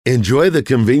Enjoy the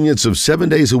convenience of 7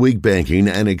 days a week banking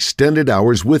and extended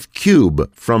hours with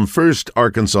Cube from First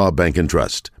Arkansas Bank and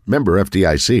Trust. Member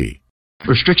FDIC.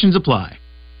 Restrictions apply.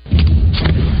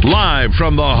 Live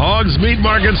from the Hogs Meat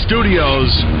Market Studios,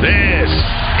 this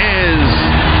is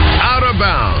Out of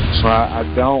Bounds.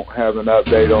 I don't have an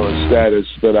update on his status,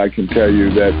 but I can tell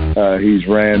you that he's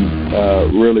ran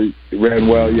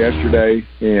well yesterday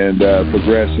and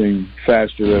progressing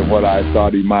faster than what I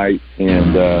thought he might.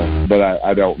 And but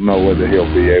I don't know whether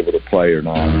he'll be able to play or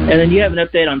not. And then you have an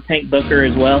update on Tank Booker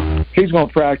as well. He's going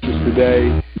to practice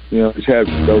today. You know,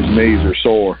 those knees are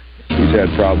sore. He's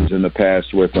had problems in the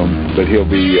past with them, but he'll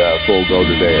be full go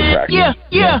today at practice.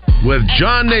 Yeah. With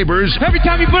John Neighbors. Every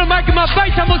time you put a mic in my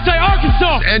face, I'm going to say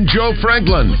Arkansas. And Joe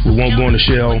Franklin. We won't go in the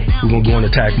shell. We're going to go in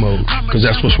attack mode because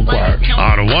that's what's required.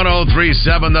 On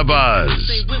 103.7 The Buzz.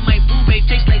 With my boo babe,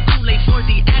 tastes like Kool-Aid for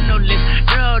the analyst.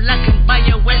 Girl, I can buy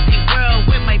your Westie world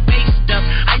with my base stuff.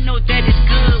 I know that it's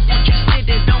good. Won't you sit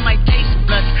it on my taste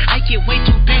buds? I get way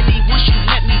too petty once you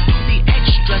let me do the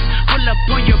extras. Pull up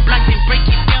on your block and break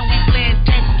it down. We playing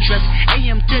Tetris.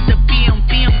 AM to the PM,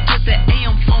 PM to the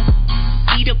AM phone.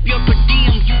 Eat up your per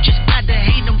diem, you just gotta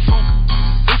hate them phone.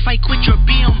 If I quit your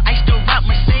BM, I still rock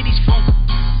Mercedes phone.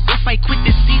 If I quit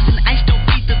this season, I still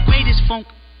be the greatest phone.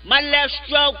 My left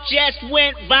stroke just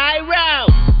went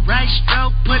viral. Right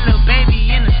stroke put a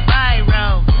baby in a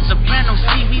spiral. Soprano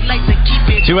see we like to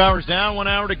keep it. 2 hours down, 1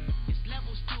 hour to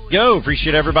go.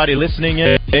 Appreciate everybody listening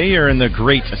in here in the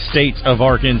great state of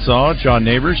Arkansas. John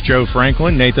Neighbors, Joe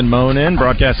Franklin, Nathan Monin,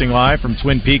 broadcasting live from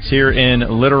Twin Peaks here in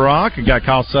Little Rock. We got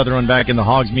Kyle Sutherland back in the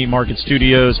Hogs Meat Market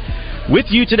Studios with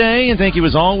you today, and thank you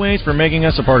as always for making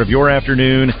us a part of your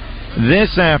afternoon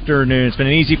this afternoon. It's been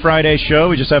an easy Friday show.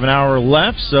 We just have an hour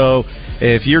left, so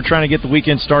if you're trying to get the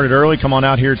weekend started early, come on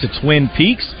out here to Twin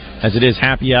Peaks, as it is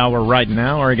happy hour right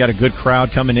now. Already got a good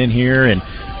crowd coming in here, and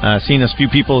seen a few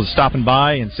people stopping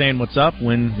by and saying what's up.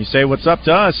 When you say what's up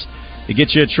to us, it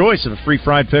gets you a choice of a free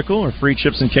fried pickle or free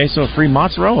chips and queso, a free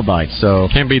mozzarella bite. So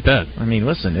can't beat that. I mean,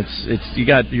 listen, it's you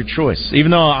got your choice. Even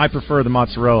though I prefer the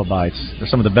mozzarella bites, they're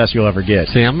some of the best you'll ever get.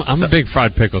 See, I'm a big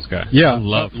fried pickles guy. Yeah, I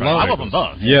love fried I pickles. love them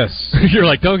both. Yes, you're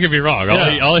like, don't get me wrong.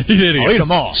 I'll eat any. I'll eat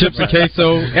them all. Chips and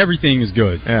queso, everything is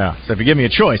good. Yeah. So if you give me a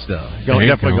choice, though,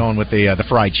 definitely going with the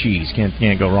fried cheese.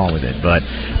 Can't go wrong with it. But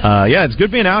yeah, it's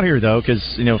good being out here though, because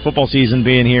football season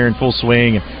being here in full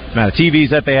swing, and the amount of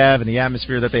TVs that they have and the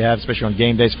atmosphere that they have, especially on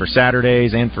game days for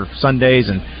Saturdays and for Sundays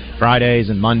and Fridays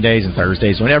and Mondays and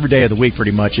Thursdays. When every day of the week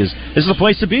pretty much is the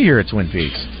place to be here at Twin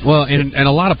Peaks. Well, and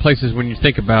a lot of places when you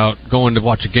think about going to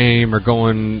watch a game or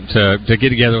going to get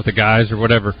together with the guys or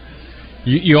whatever,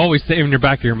 you always think in your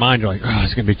back of your mind, you're like, oh,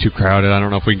 it's going to be too crowded. I don't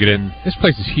know if we can get in. This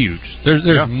place is huge. There's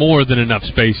more than enough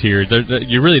space here.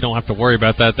 You really don't have to worry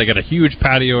about that. They got a huge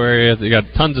patio area. They got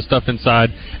tons of stuff inside.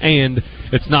 And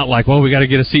it's not like, well, we got to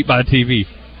get a seat by a TV.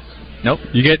 Nope.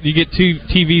 You get two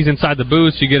TVs inside the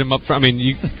booths. You get them up front. I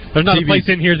mean, there's not a place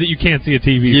in here that you can't see a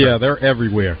TV. Yeah, they're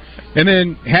everywhere. And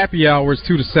then happy hours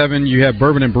 2 to 7. You have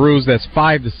Bourbon and Brews. That's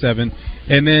 5 to 7.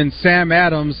 And then Sam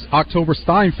Adams October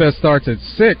Steinfest starts at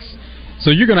 6. So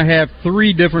you're going to have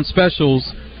 3 different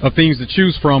specials of things to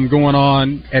choose from going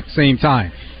on at the same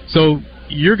time. So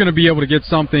you're going to be able to get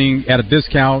something at a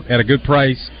discount at a good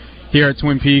price here at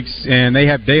Twin Peaks. And they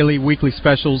have daily, weekly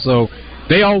specials. So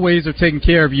they always are taking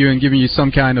care of you and giving you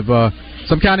some kind of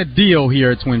deal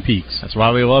here at Twin Peaks. That's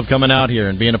why we love coming out here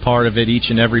and being a part of it each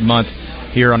and every month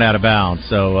here on Out of Bounds.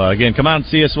 So, again, come out and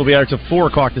see us. We'll be out until 4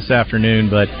 o'clock this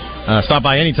afternoon, but stop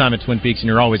by any time at Twin Peaks, and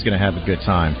you're always going to have a good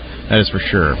time. That is for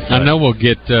sure. I know we'll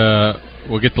get the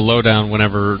lowdown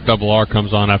whenever Double R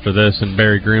comes on after this and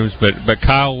Barry Grooms. But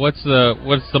Kyle, what's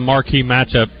the marquee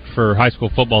matchup for high school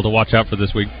football to watch out for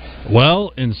this week?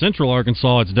 Well, in Central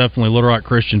Arkansas, it's definitely Little Rock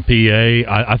Christian,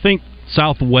 PA. I think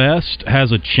Southwest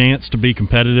has a chance to be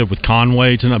competitive with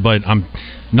Conway tonight, but I'm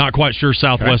not quite sure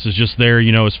Southwest is just there,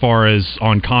 as far as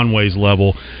on Conway's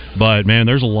level. But, man,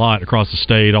 there's a lot across the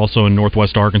state. Also in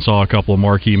Northwest Arkansas, a couple of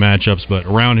marquee matchups. But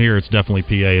around here, it's definitely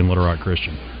PA and Little Rock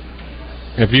Christian.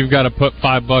 If you've got to put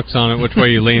 $5 on it, which way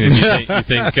you leaning? You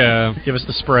think give us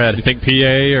the spread. You think PA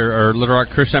or Little Rock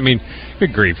Christian? I mean,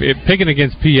 good grief. Picking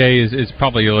against PA is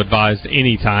probably ill-advised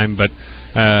any time, but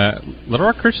Little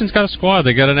Rock Christian's got a squad.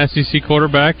 They got an SEC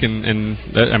quarterback, and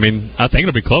I mean, I think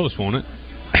it'll be close, won't it?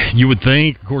 You would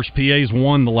think. Of course, PA's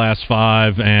won the last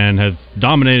 5 and have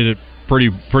dominated it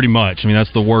pretty much. I mean,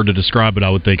 that's the word to describe it, I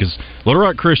would think, is Little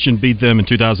Rock Christian beat them in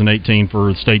 2018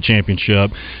 for the state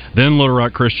championship. Then Little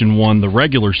Rock Christian won the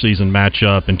regular season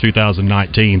matchup in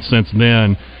 2019. Since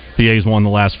then, PA's won the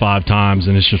last 5 times,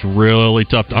 and it's just really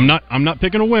tough. I'm not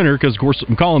picking a winner because, of course,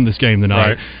 I'm calling this game tonight.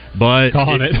 Right. But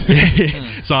calling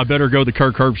it. So I better go the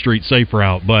Kirk Herbstreit safe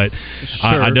route. But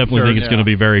Sure, I definitely think it's going to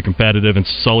be very competitive. And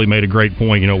Sully made a great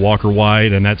point. Walker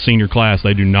White and that senior class,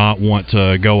 they do not want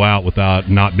to go out without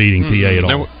not beating PA at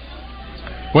all.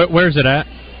 Now, where's it at?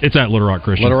 It's at Little Rock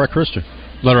Christian. Little Rock Christian.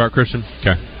 Little Rock Christian.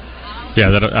 Okay. Yeah,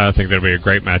 I think that'll be a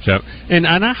great matchup, and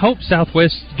I hope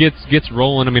Southwest gets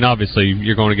rolling. I mean, obviously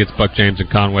you're going against Buck James and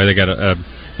Conway. They got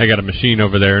a machine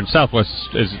over there, and Southwest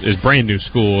is brand new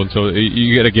school, and so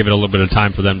you got to give it a little bit of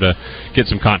time for them to get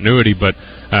some continuity. But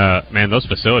man, those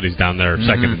facilities down there are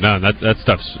second to none. That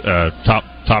stuff's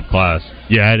top class.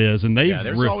 Yeah, it is, and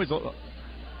there's always.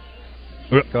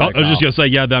 I was just going to say,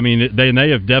 yeah, I mean, they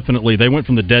have definitely, they went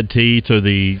from the dead tee to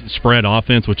the spread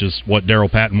offense, which is what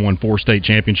Daryl Patton won 4 state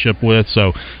championship with,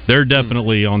 so they're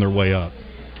definitely on their way up.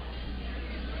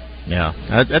 Yeah,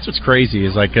 that's what's crazy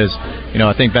is because,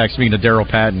 I think back, speaking of Daryl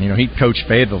Patton, he coached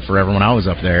Fayetteville forever when I was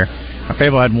up there.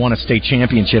 Fayetteville hadn't won a state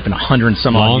championship in 100 and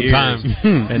some odd years. Long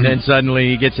time. And then suddenly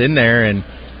he gets in there, and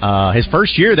his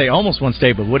first year they almost won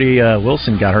state, but Woody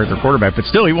Wilson got hurt, their quarterback. But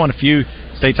still, he won a few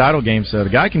state title games, so the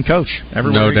guy can coach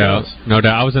everywhere he goes. No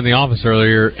doubt. I was in the office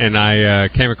earlier, and I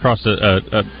came across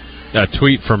a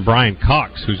tweet from Brian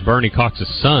Cox, who's Bernie Cox's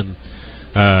son.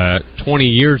 20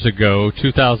 years ago,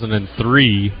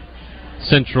 2003,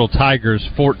 Central Tigers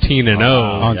 14-0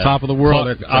 on top of the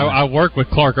world. I worked with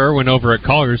Clark Irwin over at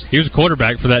Colliers. He was a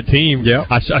quarterback for that team. Yeah,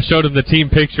 I showed him the team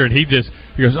picture, and he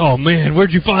goes, "Oh man,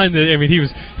 where'd you find it?" I mean, he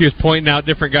was pointing out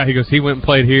different guys. He goes, "He went and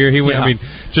played here. He went." Yeah. I mean,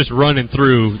 just running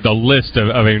through the list of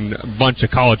a bunch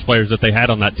of college players that they had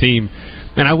on that team.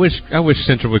 And I wish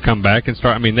Central would come back and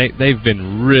start. I mean, they've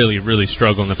been really, really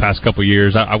struggling the past couple of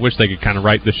years. I wish they could kind of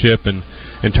right the ship and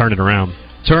turn it around.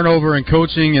 Turnover in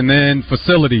coaching, and then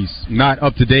facilities not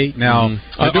up to date now.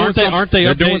 Aren't they?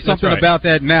 They're doing something about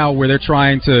that now, where they're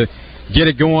trying to get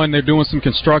it going. They're doing some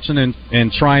construction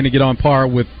and trying to get on par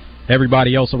with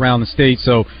everybody else around the state.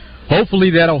 So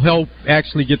hopefully that'll help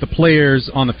actually get the players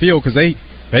on the field, because they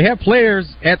have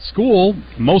players at school.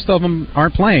 Most of them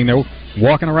aren't playing. They're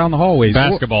walking around the hallways.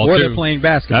 Basketball, or too. They're playing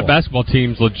basketball. That basketball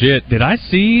team's legit. Did I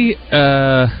see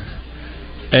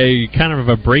a kind of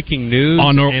a breaking news?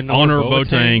 Honor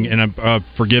Boateng, and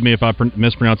forgive me if I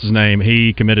mispronounce his name,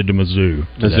 he committed to Mizzou.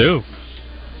 Mizzou.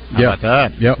 How about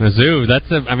that? Yep.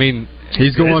 Mizzou.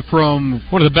 He's going from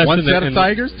one of the best one set of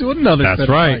Tigers to another set of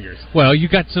Tigers. Well, you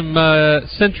got some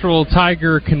Central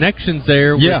Tiger connections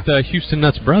there with Houston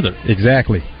Nutt's brother.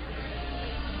 Exactly.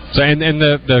 So and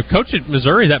the coach at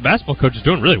Missouri, that basketball coach, is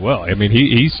doing really well. I mean,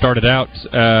 he started out,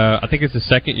 I think it's his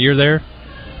second year there,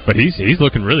 but he's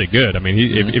looking really good. I mean,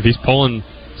 if he's pulling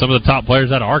some of the top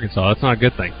players out of Arkansas, that's not a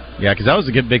good thing. Yeah, because that was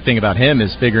a good big thing about him,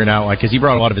 is figuring out, because he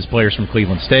brought a lot of his players from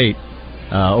Cleveland State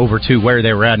over to where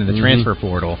they were at in the transfer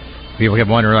portal. People kept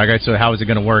wondering, so how is it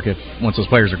going to work once those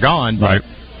players are gone? But, right.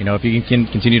 If you can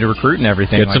continue to recruit and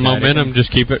everything, get some momentum,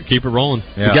 just keep it rolling.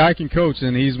 Yeah. The guy can coach,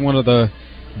 and he's one of the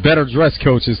better dressed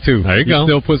coaches too. There you go. He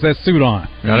still puts that suit on.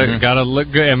 Gotta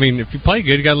look good. I mean, if you play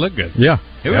good, you gotta look good. Yeah,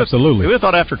 absolutely. Who would have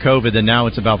thought after COVID that now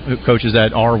it's about coaches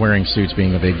that are wearing suits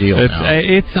being a big deal?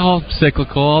 It's all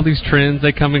cyclical. All these trends,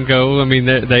 they come and go. I mean,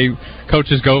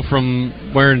 coaches go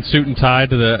from wearing suit and tie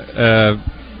to the.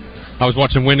 I was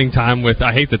watching Winning Time with.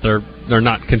 I hate that they're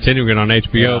not continuing it on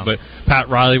HBO, but Pat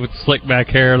Riley with the slick back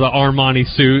hair, the Armani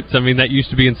suits. I mean, that used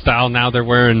to be in style. Now they're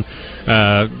wearing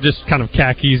just kind of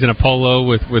khakis and a polo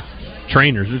with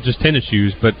trainers, just tennis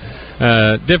shoes. But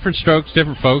different strokes,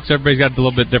 different folks. Everybody's got a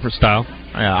little bit different style.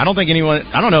 Yeah, I don't think anyone.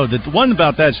 I don't know. The one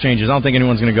about that's changed is I don't think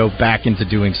anyone's going to go back into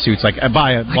doing suits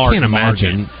by a large margin.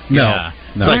 Margin. No.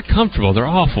 They're not comfortable. They're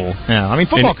awful. Yeah, I mean,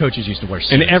 football coaches used to wear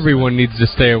suits. And everyone needs to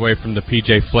stay away from the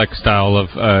PJ Fleck style of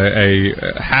a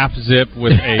half zip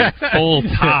with a full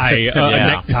tie, a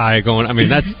necktie going. I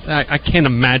mean, I can't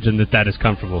imagine that is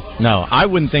comfortable. No, I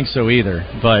wouldn't think so either.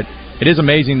 But it is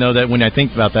amazing, though, that when I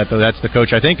think about that, though, that's the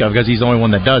coach I think of, because he's the only one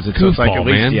that does it. So it's like, at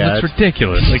least, that's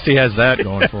ridiculous. At least he has that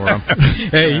going for him.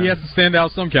 Hey, he has to stand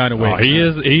out some kind of way.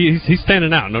 He's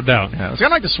standing out, no doubt. Yeah, it's kind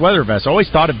of like the sweater vest. I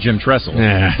always thought of Jim Tressel.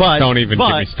 Yeah, don't even get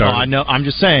me started. I know, I'm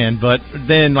just saying, but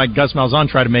then like Gus Malzahn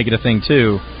tried to make it a thing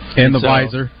too. And the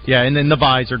visor. Yeah, and then the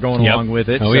visor going along with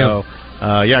it.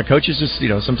 Coaches just,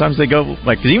 sometimes they go,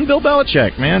 because even Bill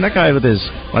Belichick, man, that guy with his,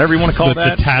 whatever you want to call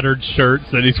that. The tattered shirts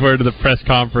that he's wearing to the press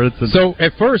conference. So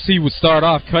at first he would start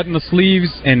off cutting the sleeves,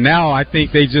 and now I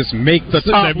think they just make the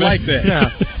top like that.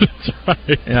 Yeah. That's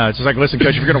right. Yeah, it's just like, listen,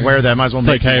 coach, if you're going to wear that, might as well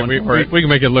make it. We can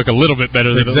make it look a little bit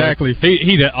better than exactly.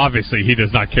 Obviously, he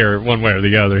does not care one way or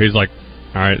the other. He's like,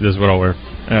 all right, this is what I'll wear.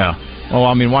 Yeah. Well,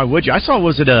 I mean, why would you? I saw,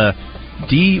 was it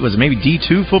maybe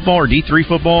D2 football or D3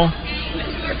 football?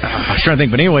 I was trying to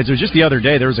think, but anyways, it was just the other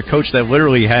day. There was a coach that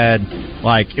literally had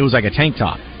it was like a tank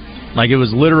top. Like, it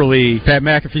was literally Pat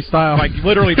McAfee style. Like,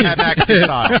 literally Pat McAfee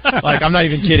style. Like, I'm not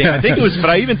even kidding. I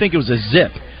even think it was a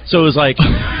zip. So it was like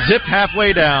zip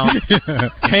halfway down,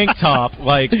 tank top,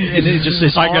 like, and it just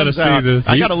his I gotta see out. this.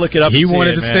 I gotta look it up. He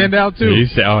wanted to stand out too.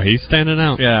 He's standing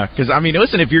out. Yeah, because I mean,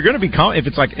 listen, if you're gonna be, if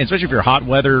it's like, especially if you're hot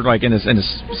weather, like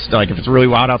like if it's really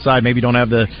wild outside, maybe you don't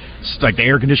have the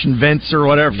air conditioned vents or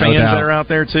whatever fans that are out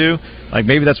there too. Like,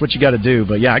 maybe that's what you got to do.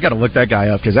 But yeah, I got to look that guy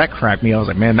up because that cracked me. I was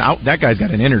like, man, that guy's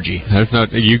got an energy.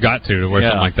 You got to wear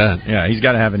something like that. Yeah, he's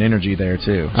got to have an energy there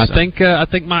too. I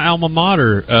think my alma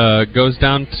mater goes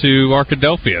down to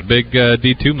Arkadelphia. Big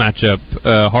D2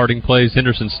 matchup. Harding plays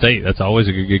Henderson State. That's always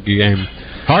a good game.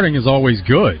 Harding is always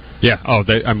good. Yeah. Oh,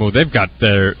 they've got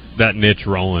that niche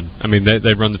rolling. I mean,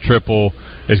 they run the triple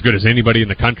as good as anybody in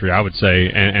the country, I would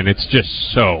say, and it's just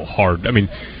so hard. I mean,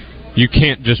 you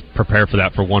can't just prepare for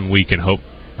that for 1 week and hope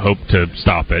to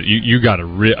stop it. You got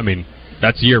to. I mean,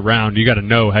 that's year round. You got to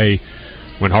know, hey,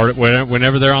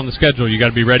 whenever they're on the schedule, you got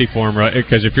to be ready for them, right?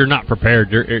 Because if you're not prepared,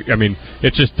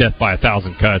 it's just death by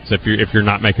 1,000 cuts if you're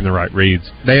not making the right reads.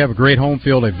 They have a great home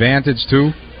field advantage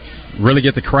too. Really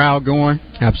get the crowd going.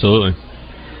 Absolutely.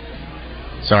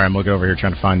 Sorry, I'm looking over here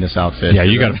trying to find this outfit. Yeah,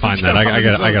 you got to find that. I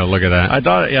got to look at that. I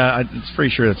thought, it's pretty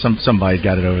sure that somebody's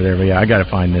got it over there. But yeah, I got to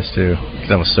find this too because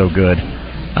that was so good.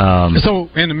 So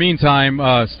in the meantime,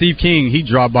 Steve King, he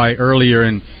dropped by earlier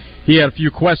and he had a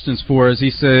few questions for us. He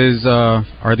says,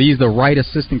 "Are these the right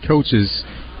assistant coaches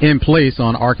in place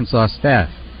on Arkansas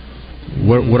staff?"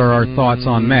 What are our thoughts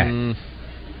on that?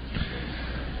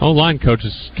 O-line coach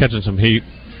is catching some heat.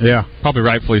 Yeah, probably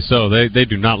rightfully so. They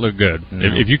do not look good.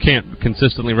 No. If you can't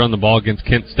consistently run the ball against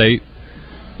Kent State,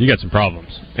 you got some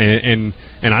problems. And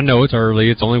I know it's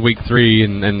early. It's only week 3,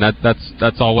 and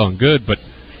that's all well and good. But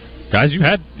guys, you've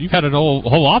had an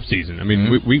whole off season. I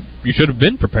mean, you should have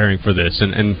been preparing for this.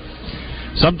 And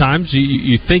sometimes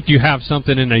you think you have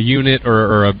something in a unit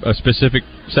or a specific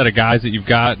set of guys that you've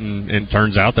got, and it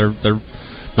turns out they're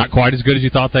not quite as good as you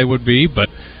thought they would be. But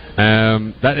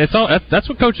that's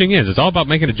what coaching is. It's all about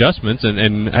making adjustments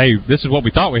and hey, this is what we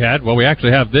thought we had. Well, we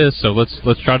actually have this, so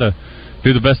let's try to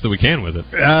do the best that we can with it.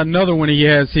 Another one he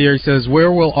has here. He says,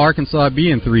 "Where will Arkansas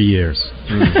be in 3 years?"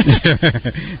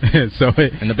 So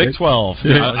in the Big 12.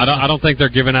 I don't think they're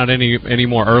giving out any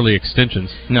more early extensions.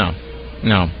 No.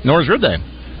 Nor should they.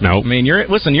 No. I mean, you're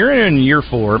in year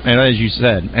 4, and as you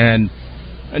said, and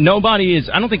I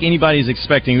don't think anybody is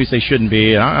expecting, at least they shouldn't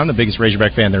be. I'm the biggest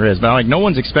Razorback fan there is, but no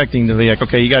one's expecting to be like,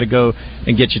 okay, you got to go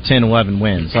and get you 10, 11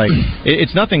 wins. Like,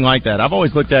 it's nothing like that. I've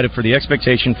always looked at it for the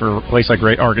expectation for a place like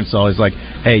Arkansas is like,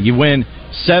 hey, you win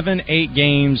 7, 8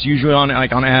 games usually on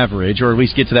average, or at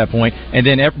least get to that point, and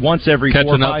then once every 4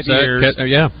 or 5 years,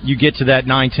 you get to that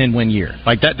 9, 10 win year.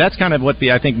 Like that's kind of what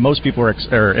I think most people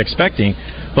are expecting.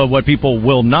 But what people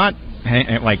will not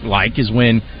like is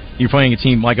when you're playing a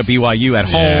team like a BYU at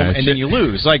home, and then you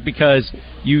lose, because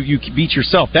you beat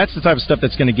yourself. That's the type of stuff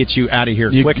that's going to get you out of here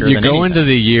quicker. You go into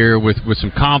the year with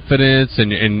some confidence,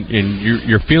 and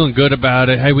you're feeling good about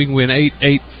it. Hey, we can win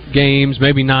 8 games,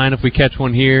 maybe 9 if we catch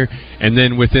one here, and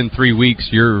then within 3 weeks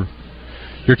you're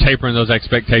tapering those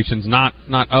expectations. Not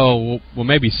well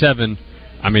maybe 7.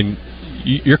 I mean,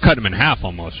 you're cutting them in half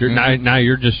almost. Now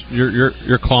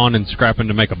you're clawing and scrapping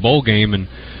to make a bowl game, and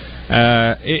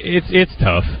it's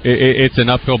tough. It's an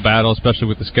uphill battle, especially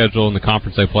with the schedule and the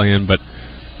conference they play in. But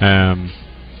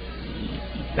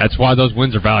that's why those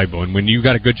wins are valuable. And when you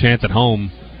got a good chance at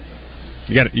home,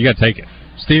 you got to take it.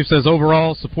 Steve says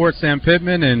overall support Sam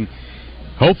Pittman and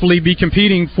hopefully be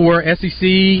competing for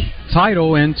SEC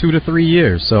title in 2 to 3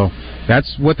 years. So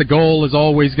that's what the goal is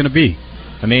always going to be.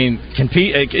 I mean,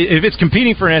 if it's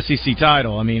competing for an SEC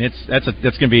title, I mean that's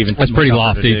going to be even pretty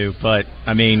lofty. To do. But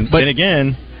I mean, then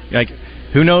again,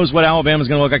 who knows what Alabama's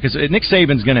going to look like? Because Nick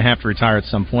Saban's going to have to retire at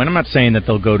some point. I'm not saying that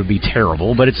they'll go to be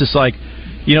terrible, but it's just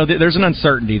there's an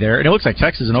uncertainty there, and it looks like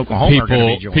Texas and Oklahoma are going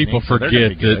to be joining. People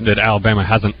forget that Alabama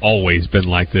hasn't always been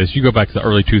like this. You go back to the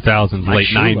early 2000s, late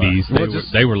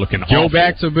 90s, they were looking awful. Go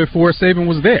back to before Saban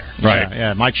was there. Right.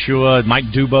 Yeah, Mike Shua, Mike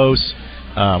Dubose.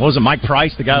 What was it, Mike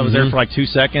Price? The guy who was there for 2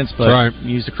 seconds, but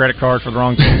used a credit card for the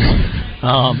wrong thing.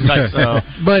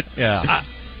 But yeah,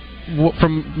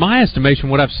 from my estimation,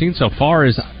 what I've seen so far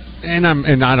is, and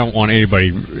I don't want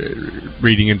anybody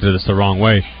reading into this the wrong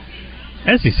way,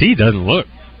 SEC doesn't look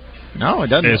it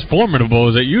doesn't as formidable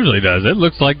as it usually does. It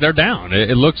looks like they're down.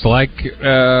 It looks like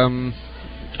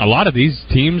a lot of these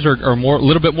teams are a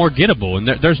little bit more gettable, and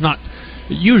there's not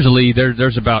usually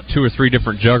there's about 2 or 3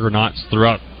 different juggernauts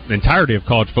throughout entirety of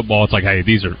college football, it's like, hey,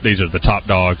 these are the top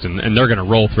dogs, and they're going to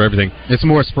roll through everything. It's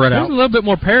more spread out. There's a little bit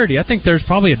more parity. I think there's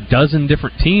probably a dozen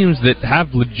different teams that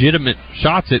have legitimate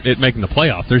shots at making the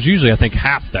playoff. There's usually, I think,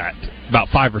 half that, about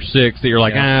 5 or 6 that you're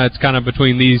like, it's kind of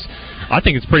between these. I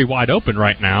think it's pretty wide open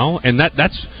right now, and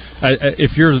that's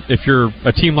if you're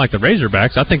a team like the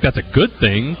Razorbacks, I think that's a good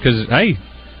thing because hey,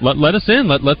 let us in.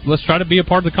 Let's try to be a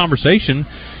part of the conversation.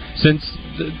 Since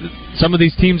some of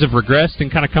these teams have regressed and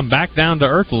kind of come back down to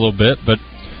earth a little bit, but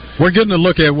we're getting to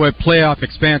look at what playoff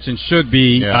expansion should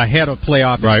be ahead of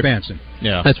playoff expansion.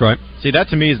 Yeah, that's right. See, that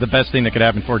to me is the best thing that could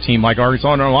happen for a team like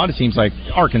Arkansas and a lot of teams like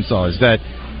Arkansas is that,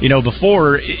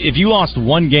 before, if you lost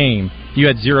one game, you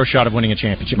had zero shot of winning a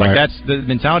championship. Like, that's the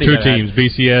mentality. 2 teams,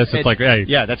 BCS, it's like, hey.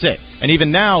 Yeah, that's it. And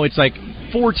even now, it's like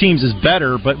 4 teams is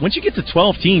better, but once you get to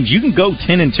 12 teams, you can go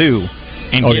 10-2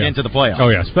 and get into the playoffs. Oh,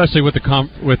 yeah, especially with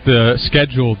the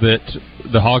schedule that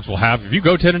the Hogs will have. If you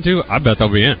go 10-2, I bet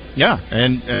they'll be in. Yeah,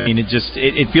 and I mean,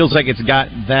 it feels like it's got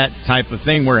that type of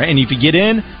thing where, and if you get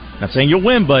in, not saying you'll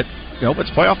win, but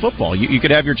it's playoff football. You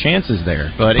could have your chances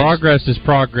there. But progress is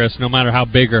progress, no matter how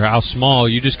big or how small.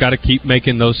 You just got to keep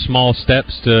making those small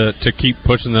steps to keep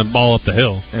pushing the ball up the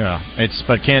hill. Yeah,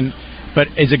 But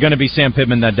is it going to be Sam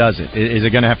Pittman that does it? Is it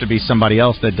going to have to be somebody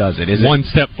else that does it? Is one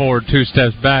step forward, 2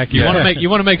 steps back? You want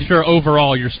to make sure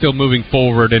overall you're still moving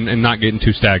forward and not getting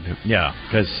too stagnant. Yeah,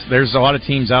 because there's a lot of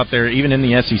teams out there, even in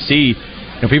the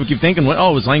SEC. People keep thinking,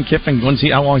 is Lane Kiffin?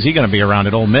 How long is he going to be around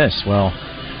at Ole Miss? Well,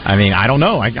 I mean, I don't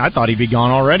know. I thought he'd be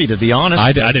gone already, to be honest.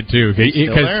 I did too,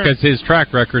 because his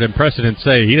track record and precedents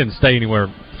say he didn't stay anywhere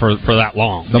for that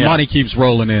long. The money keeps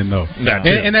rolling in, though.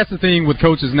 And that's the thing with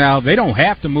coaches now. They don't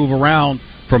have to move around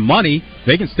for money.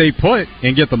 They can stay put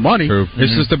and get the money. True.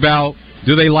 It's just about,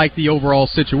 do they like the overall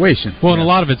situation? Well, and a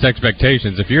lot of it's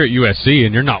expectations. If you're at USC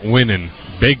and you're not winning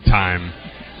big time,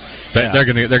 they're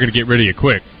gonna get rid of you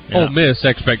quick. Ole Miss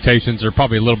expectations are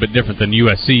probably a little bit different than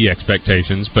USC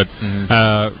expectations, but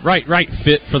right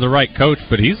fit for the right coach.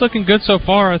 But he's looking good so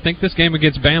far. I think this game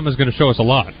against Bama is going to show us a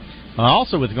lot.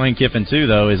 Also with Lane Kiffin too,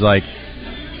 though, is like,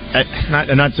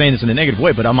 I'm not saying this in a negative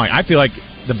way, but I feel like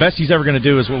the best he's ever going to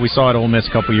do is what we saw at Ole Miss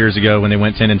a couple years ago when they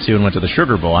went 10-2 and went to the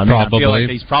Sugar Bowl. I feel like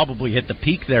he's probably hit the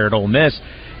peak there at Ole Miss,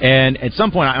 and at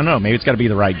some point, I don't know, maybe it's got to be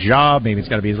the right job, maybe it's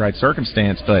got to be the right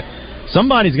circumstance, but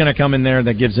somebody's going to come in there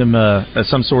that gives him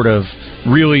some sort of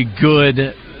really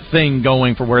good thing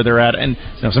going for where they're at. And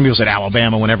some people said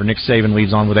Alabama whenever Nick Saban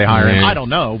leaves on, will they hire him? I don't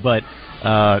know, but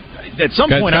at some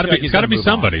point, it's got to be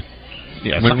somebody.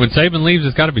 Yeah, when Saban leaves,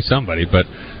 it's got to be somebody. But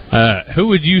who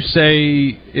would you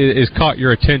say is caught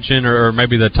your attention, or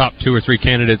maybe the top 2 or 3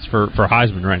 candidates for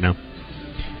Heisman right now?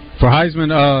 For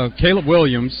Heisman, Caleb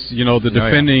Williams, the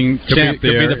defending champ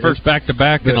could be the first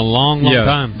back-to-back in a long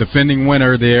time. Defending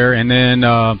winner there. And then,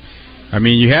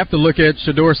 you have to look at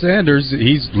Shedeur Sanders.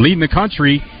 He's leading the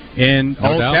country in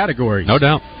all categories. No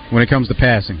doubt. When it comes to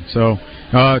passing. So,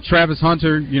 Travis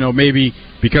Hunter, maybe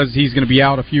because he's going to be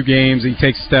out a few games, he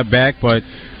takes a step back. But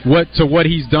what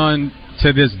he's done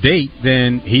to this date,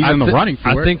 then he's in the running for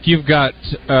it. I think you've got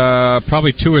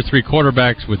probably 2 or 3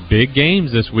 quarterbacks with big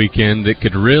games this weekend that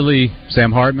could really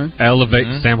Sam Hartman elevate.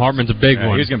 Sam Hartman's a big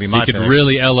one. He's going to be my pick. He could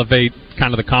really elevate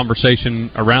kind of the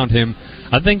conversation around him.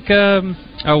 I think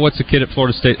what's the kid at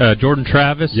Florida State? Jordan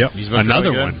Travis. Yep, he's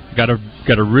another one.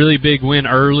 Got a really big win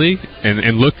early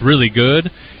and looked really good.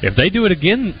 If they do it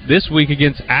again this week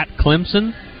against at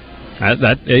Clemson,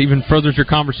 that even furthers your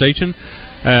conversation.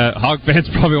 Hog fans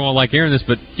probably won't like hearing this,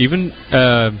 but even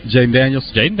Jaden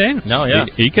Daniels. No, yeah.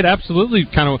 He could absolutely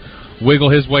kind of wiggle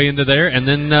his way into there. And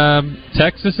then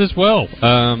Texas as well.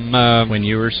 Win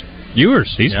Ewers.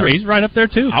 He's right up there,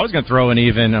 too. I was going to throw in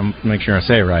even, make sure I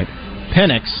say it right,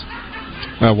 Penix.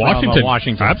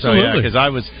 Washington. Absolutely. Because I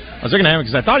was looking at him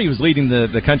because I thought he was leading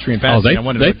the country in passing.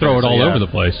 They throw it all over the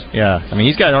place. Yeah. I mean,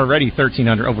 he's got already over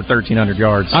 1,300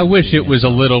 yards. I wish it was a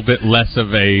little bit less of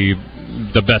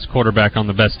the best quarterback on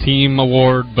the best team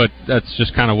award, but that's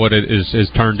just kind of what it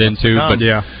is turned into.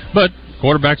 But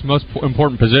quarterback's most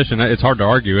important position. It's hard to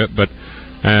argue it, but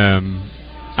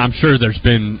I'm sure there's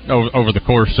been over the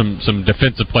course some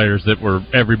defensive players that were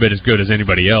every bit as good as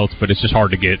anybody else, but it's just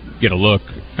hard to get a look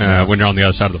when you're on the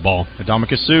other side of the ball.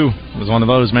 Dominic Sue was one of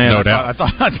those, man. No doubt.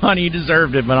 I thought he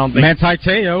deserved it, but I don't think. Manti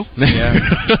Te'o.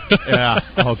 Yeah.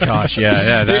 Oh gosh.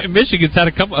 Yeah. Michigan's had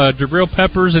a couple. Jabril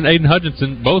Peppers and Aiden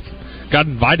Hutchinson both got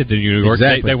invited to New York.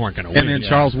 Exactly. They weren't going to win. And then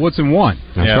Charles Woodson won.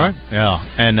 That's right. Yeah,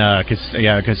 and because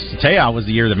Te'o was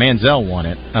the year that Manziel won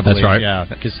it. I believe. That's right. Yeah,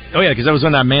 because that was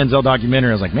in that Manziel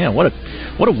documentary. I was like, man, what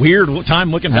a weird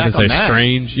time looking back on that.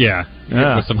 Strange. Yeah.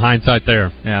 with some hindsight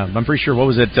there. Yeah, I'm pretty sure. What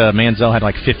was it? Manziel had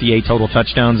like 58 total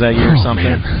touchdowns that year or something.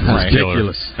 Man, that's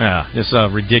ridiculous. Yeah, just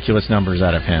ridiculous numbers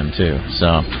out of him too.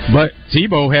 So, but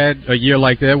Tebow had a year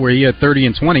like that where he had 30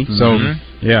 and 20. So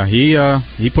yeah,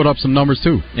 he put up some numbers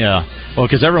too. Yeah, well,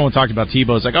 because everyone talked about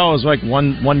Tebow. It's like, oh, it was like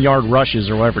 1 yard rushes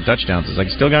or whatever touchdowns. It's like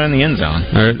still got in the end zone.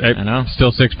 You know,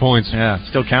 still 6 points. Yeah,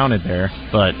 still counted there.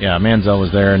 But yeah, Manziel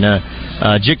was there.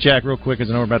 And Jick Jack, real quick,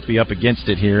 because I know we're about to be up against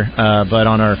it here. But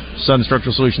on our Southern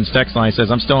Structural Solutions text line, he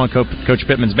says, I'm still on Coach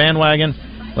Pittman's bandwagon.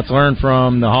 Let's learn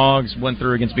from the Hogs. Went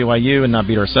through against BYU and not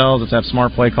beat ourselves. Let's have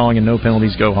smart play calling and no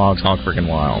penalties. Go Hogs, hog freaking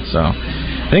wild. So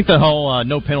I think the whole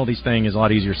no penalties thing is a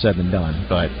lot easier said than done.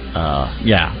 But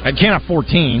yeah, I can't have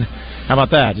 14. How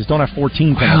about that? Just don't have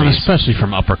 14 penalties. Well, especially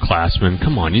from upperclassmen.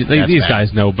 Come on, these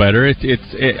guys know better.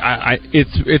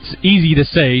 It's easy to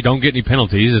say don't get any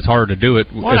penalties. It's harder to do it.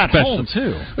 Well, at home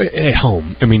too. At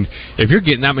home, I mean, if you're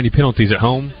getting that many penalties at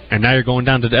home, and now you're going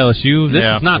down to the LSU, this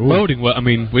is not boding well. I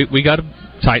mean, we got to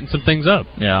tighten some things up.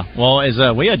 Yeah. Well, as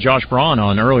we had Josh Braun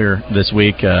on earlier this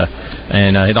week,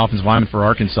 and he's offensive lineman for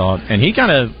Arkansas, and he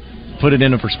kind of put it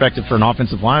into perspective for an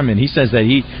offensive lineman. He says that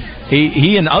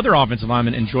he and other offensive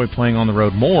linemen enjoy playing on the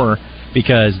road more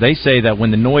because they say that when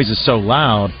the noise is so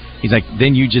loud, he's like,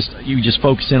 then you just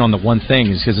focus in on the one thing,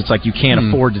 because it's like you can't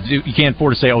afford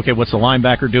to say, okay, what's the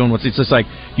linebacker doing? It's just like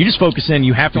you just focus in.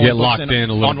 You have to get locked in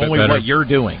a little on bit only better. what you're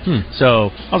doing. So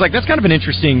I was like, that's kind of an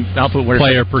interesting output where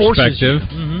player it forces perspective.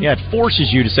 Yeah, it forces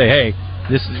you to say, hey,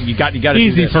 this you got to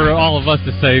easy do this. for all of us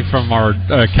to say from our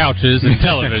couches and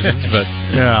televisions, but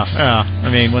yeah. I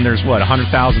mean, when there's 100,000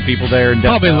 people there, and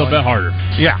probably a little bit harder.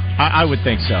 Yeah, I would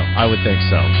think so.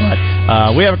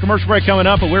 But we have a commercial break coming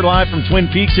up, but we're live from Twin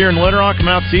Peaks here in Little Rock. Come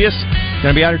out, see us.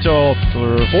 Going to be out here till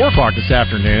 4 o'clock this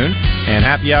afternoon, and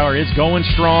happy hour is going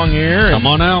strong here. Come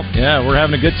on out. Yeah, we're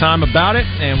having a good time about it,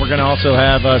 and we're going to also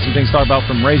have some things to talk about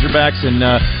from Razorbacks and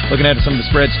looking at some of the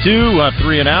spreads too.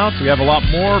 3 and outs. We have a lot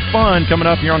more fun coming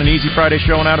up here on an Easy Friday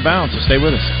show on Out of Bounds, so stay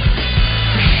with us.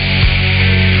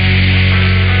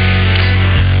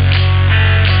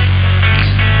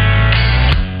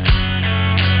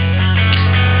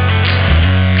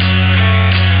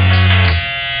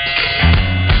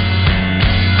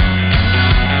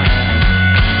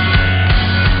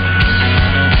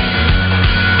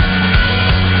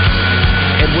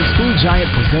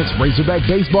 Giant presents Razorback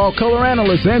Baseball color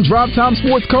analyst and Drop Time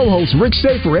Sports co-host Rick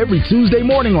Schaefer every Tuesday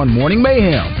morning on Morning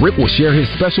Mayhem. Rick will share his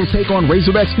special take on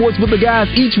Razorback sports with the guys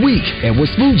each week. And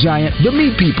with Food Giant, the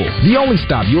meat people, the only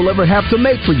stop you'll ever have to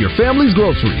make for your family's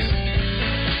groceries.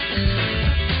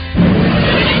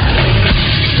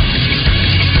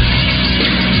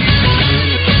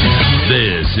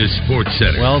 This is Sports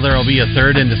Center. Well, there will be a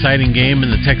third and deciding game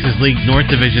in the Texas League North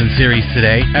Division Series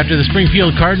today after the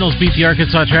Springfield Cardinals beat the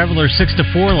Arkansas Travelers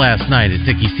 6-4 last night at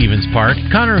Dickey Stevens Park.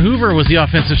 Connor Hoover was the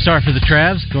offensive star for the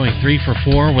Travs, going 3 for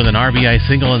 4 with an RBI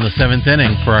single in the 7th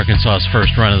inning for Arkansas's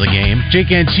first run of the game.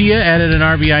 Jake Anchia added an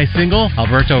RBI single.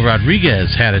 Alberto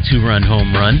Rodriguez had a 2-run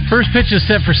home run. First pitch is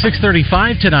set for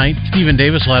 6:35 tonight. Stephen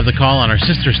Davis will have the call on our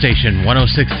sister station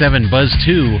 106.7 Buzz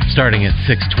 2 starting at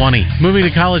 6:20. Moving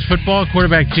to college football,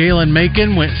 quarterback Jalen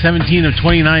Macon went 17 of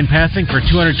 29 passing for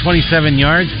 227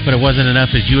 yards, but it wasn't enough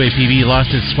as UAPB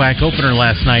lost its SWAC opener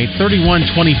last night,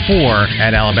 31-24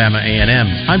 at Alabama A&M.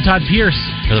 I'm Todd Pierce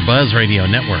for the Buzz Radio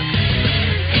Network.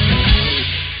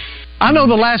 I know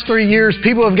the last 3 years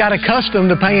people have got accustomed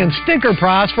to paying sticker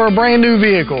price for a brand new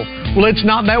vehicle. Well, it's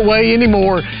not that way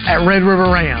anymore at Red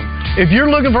River Ram. If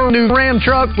you're looking for a new Ram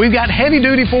truck, we've got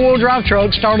heavy-duty four-wheel drive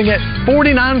trucks starting at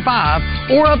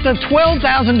 $49,500 or up to $12,000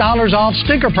 off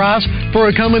sticker price for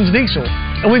a Cummins diesel.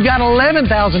 And we've got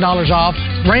 $11,000 off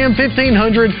Ram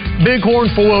 1500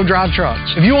 Bighorn four-wheel drive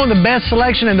trucks. If you want the best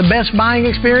selection and the best buying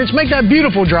experience, make that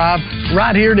beautiful drive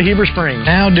right here to Heber Springs.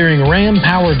 Now during Ram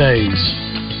Power Days.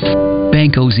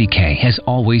 Bank OZK has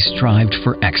always strived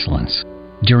for excellence.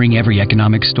 During every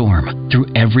economic storm, through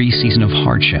every season of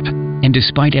hardship, and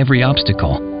despite every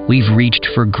obstacle, we've reached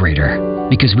for greater.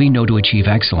 Because we know to achieve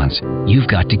excellence, you've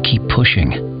got to keep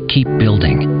pushing, keep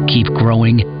building, keep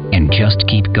growing, and just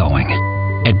keep going.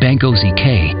 At Bank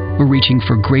OZK, we're reaching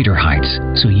for greater heights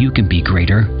so you can be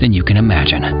greater than you can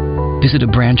imagine. Visit a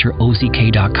branch or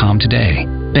OZK.com today.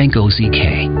 Bank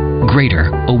OZK. Greater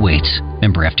awaits.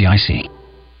 Member FDIC.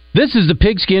 This is the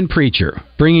Pigskin Preacher,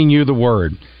 bringing you the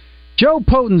word. Joe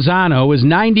Potenzano is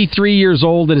 93 years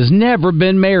old and has never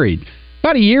been married.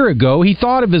 About a year ago, he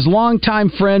thought of his longtime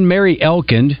friend Mary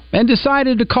Elkind and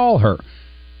decided to call her.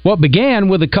 What began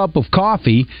with a cup of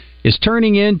coffee is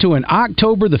turning into an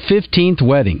October the 15th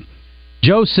wedding.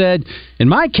 Joe said, "In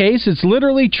my case, it's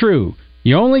literally true.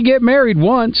 You only get married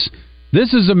once."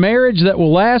 This is a marriage that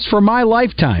will last for my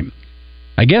lifetime.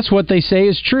 I guess what they say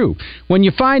is true. When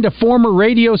you find a former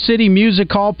Radio City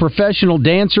Music Hall professional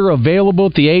dancer available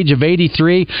at the age of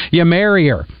 83, you marry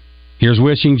her. Here's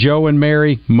wishing Joe and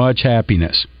Mary much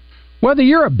happiness. Whether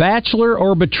you're a bachelor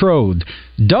or betrothed,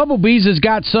 Double B's has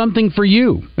got something for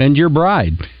you and your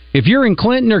bride. If you're in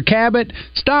Clinton or Cabot,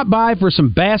 stop by for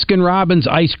some Baskin-Robbins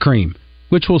ice cream,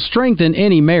 which will strengthen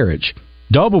any marriage.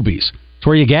 Double B's. It's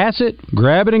where you gas it,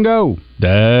 grab it, and go.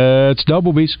 That's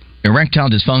Double B's. Erectile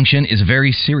dysfunction is a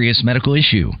very serious medical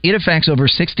issue. It affects over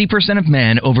 60% of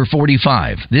men over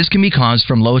 45. This can be caused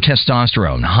from low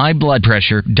testosterone, high blood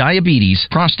pressure, diabetes,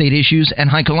 prostate issues, and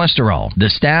high cholesterol.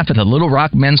 The staff at the Little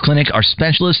Rock Men's Clinic are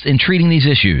specialists in treating these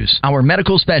issues. Our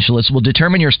medical specialists will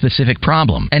determine your specific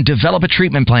problem and develop a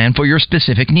treatment plan for your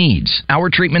specific needs. Our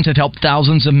treatments have helped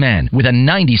thousands of men with a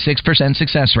 96%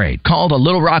 success rate. Call the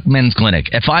Little Rock Men's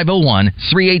Clinic at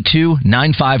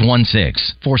 501-382-9516.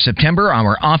 For September,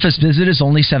 our office visit is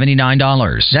only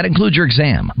 $79. That includes your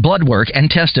exam, blood work, and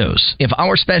testos. If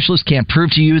our specialist can't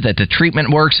prove to you that the treatment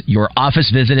works, your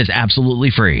office visit is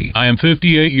absolutely free. I am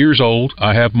 58 years old,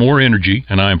 I have more energy,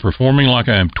 and I am performing like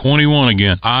I am 21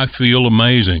 again. I feel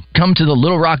amazing. Come to the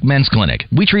Little Rock Men's Clinic.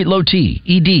 We treat low T,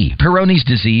 ED, Peyronie's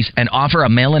disease, and offer a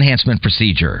male enhancement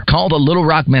procedure. Call the Little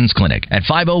Rock Men's Clinic at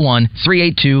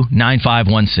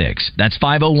 501-382-9516. That's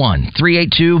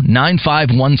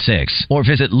 501-382-9516. Or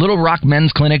visit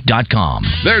littlerockmensclinic.com.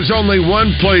 There's only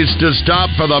one place to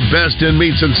stop for the best in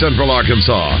meats in Central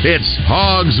Arkansas. It's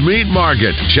Hogs Meat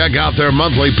Market. Check out their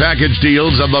monthly package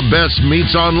deals of the best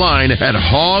meats online at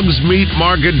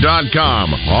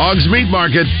hogsmeatmarket.com. Hogs Meat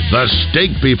Market, the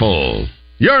steak people.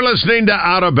 You're listening to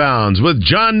Out of Bounds with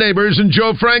John Neighbors and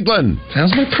Joe Franklin.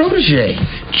 How's my protege?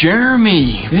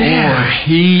 Jeremy. Yeah.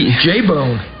 Boy,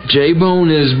 J-Bone.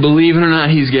 J-Bone is, believe it or not,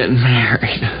 he's getting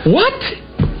married. What?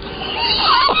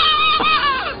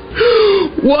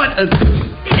 What an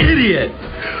idiot!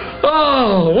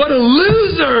 Oh, what a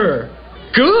loser!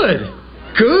 Good.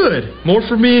 More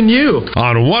for me and you.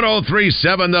 On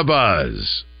 103.7 The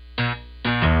Buzz.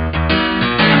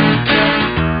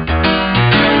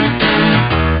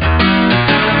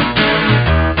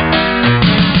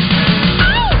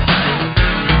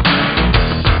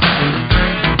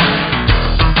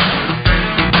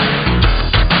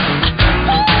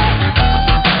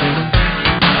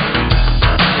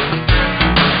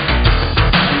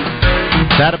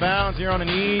 Out of Bounds here on an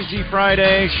easy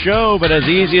Friday show, but as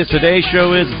easy as today's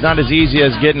show is, it's not as easy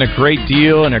as getting a great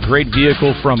deal and a great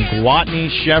vehicle from Gwatney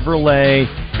Chevrolet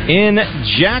in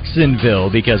Jacksonville,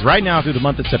 because right now through the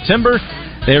month of September,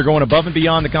 they are going above and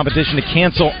beyond the competition to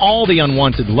cancel all the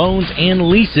unwanted loans and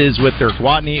leases with their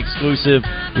Gwatney exclusive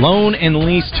loan and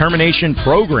lease termination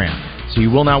program. So you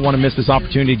will not want to miss this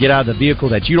opportunity to get out of the vehicle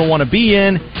that you don't want to be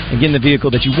in and get in the vehicle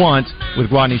that you want with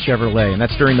Gwatney Chevrolet. And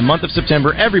that's during the month of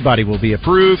September. Everybody will be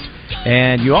approved.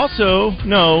 And you also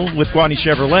know with Gwatney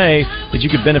Chevrolet that you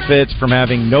could benefit from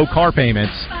having no car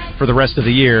payments for the rest of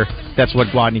the year. That's what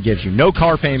Gwatney gives you. No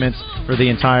car payments for the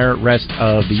entire rest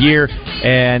of the year.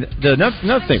 And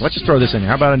another thing, let's just throw this in here.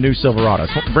 How about a new Silverado?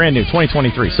 Brand new,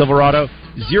 2023 Silverado.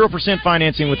 0%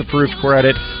 financing with approved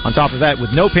credit. On top of that,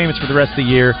 with no payments for the rest of the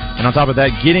year. And on top of that,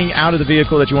 getting out of the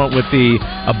vehicle that you want with the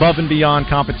above and beyond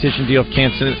competition deal of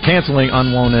canceling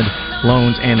unwanted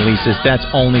loans and leases. That's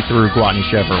only through Gwatney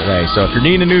Chevrolet. So if you're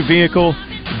needing a new vehicle,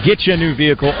 get you a new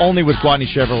vehicle only with Gwatney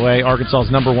Chevrolet,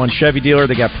 Arkansas's #1 Chevy dealer.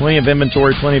 They got plenty of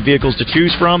inventory, plenty of vehicles to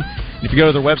choose from. If you go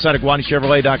to their website at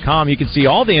GwatneyChevrolet.com, you can see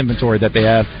all the inventory that they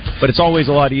have, but it's always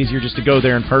a lot easier just to go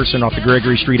there in person off the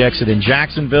Gregory Street exit in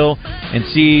Jacksonville and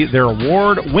see their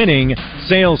award-winning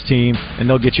sales team, and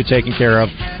they'll get you taken care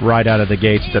of right out of the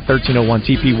gates. It's at 1301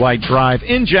 TP White Drive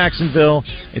in Jacksonville.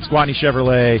 It's Gwatney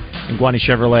Chevrolet and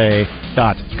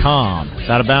GwatneyChevrolet.com.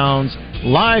 It's Out of Bounds.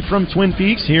 Live from Twin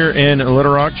Peaks here in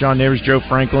Little Rock, John Neighbors, Joe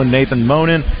Franklin, Nathan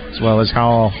Monin, as well as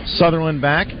Hal Sutherland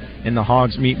back in the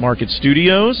Hogs Meat Market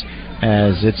studios,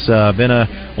 as it's been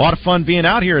a lot of fun being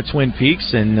out here at Twin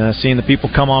Peaks and seeing the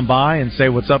people come on by and say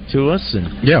what's up to us.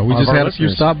 And yeah, we just had a few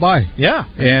stop by. Yeah.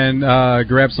 And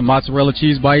grab some mozzarella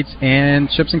cheese bites and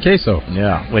chips and queso.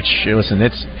 Yeah, which, listen,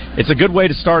 it's a good way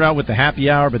to start out with the happy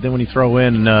hour, but then when you throw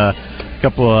in a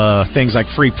couple of things like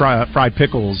free fried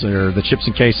pickles or the chips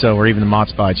and queso or even the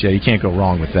mozz bites, yeah, you can't go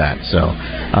wrong with that. So,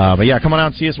 but yeah, come on out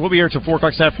and see us. We'll be here till 4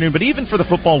 o'clock this afternoon, but even for the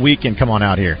football weekend, come on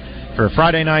out here. For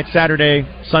Friday night, Saturday,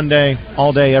 Sunday,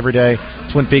 all day, every day,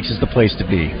 Twin Peaks is the place to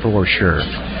be, for sure.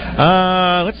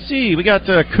 Let's see. We got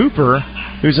Cooper,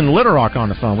 who's in Little Rock, on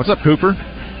the phone. What's up, Cooper?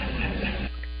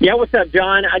 Yeah, what's up,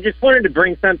 John? I just wanted to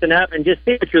bring something up and just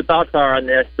see what your thoughts are on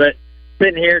this. But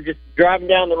sitting here, just driving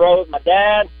down the road with my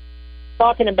dad,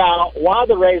 talking about why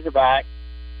the Razorbacks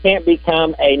can't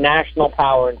become a national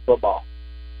power in football.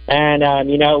 And,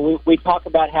 we talk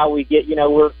about how we get,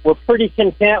 we're pretty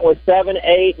content with 7,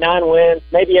 8, 9 wins,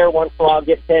 maybe every once in a while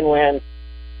get 10 wins.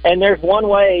 And there's one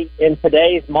way in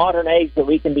today's modern age that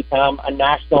we can become a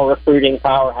national recruiting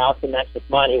powerhouse, and that's with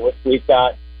money, which we've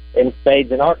got in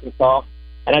spades in Arkansas.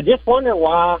 And I just wonder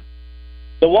why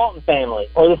the Walton family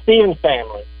or the Stevens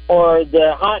family or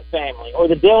the Hunt family or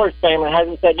the Dillard family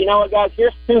hasn't said, you know what, guys,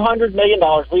 here's $200 million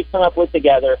we've come up with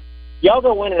together. Y'all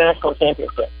go win a national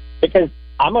championship. Because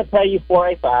I'm going to tell you for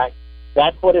a fact,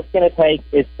 that's what it's going to take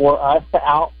is for us to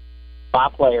out-buy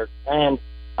players. And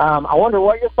I wonder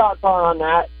what your thoughts are on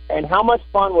that, and how much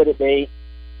fun would it be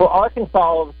for Arkansas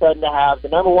all of a sudden to have the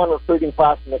number one recruiting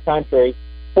class in the country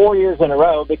 4 years in a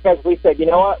row because we said, you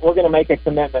know what, we're going to make a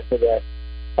commitment to this.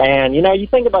 And, you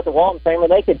think about the Walton family,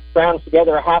 they could scrounge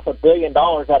together $500 million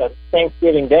at a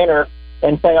Thanksgiving dinner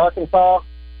and say, Arkansas,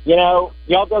 y'all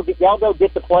go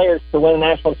get the players to win a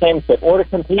national championship or to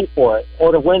compete for it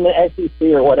or to win the SEC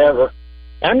or whatever.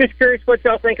 I'm just curious what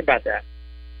y'all think about that.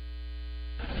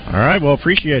 All right, well,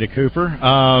 appreciate it, Cooper.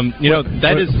 What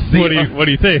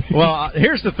do you think? Well,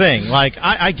 here's the thing. Like,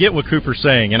 I get what Cooper's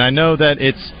saying, and I know that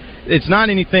it's not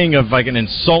anything of like an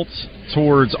insult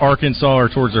towards Arkansas or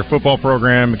towards their football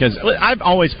program, because I've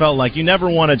always felt like you never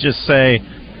want to just say,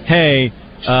 hey,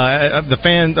 the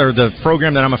fan or the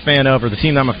program that I'm a fan of or the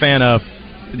team that I'm a fan of,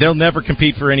 they'll never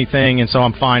compete for anything, and so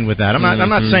I'm fine with that. I'm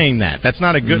not saying that. That's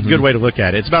not a good way to look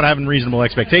at it. It's about having reasonable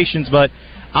expectations, but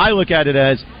I look at it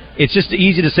as it's just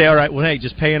easy to say, all right, well, hey,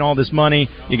 just paying all this money,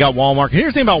 you got Walmart.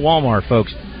 Here's the thing about Walmart,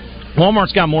 folks.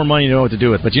 Walmart's got more money to know what to do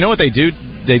with, but you know what they do?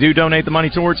 They do donate the money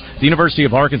towards the University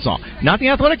of Arkansas, not the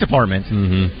athletic department.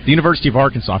 The University of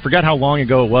Arkansas. I forgot how long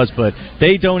ago it was, but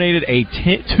they donated a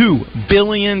 $2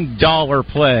 billion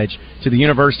pledge to the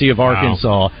University of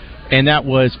Arkansas, and that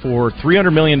was for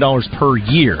 $300 million per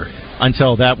year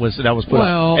until that was put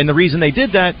up. And the reason they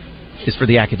did that is for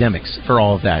the academics, for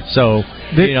all of that. So,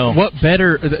 what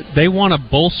better? They want to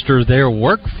bolster their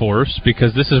workforce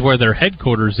because this is where their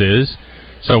headquarters is.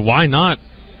 So why not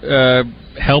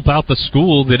help out the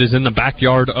school that is in the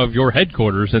backyard of your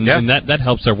headquarters, and that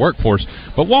helps their workforce.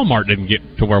 But Walmart didn't get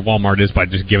to where Walmart is by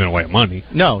just giving away money.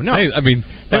 No.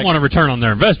 They want a return on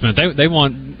their investment. They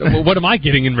want, what am I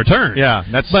getting in return? Yeah,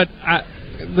 that's. But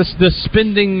the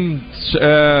spending,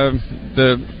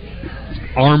 the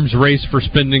arms race for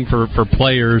spending for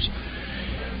players.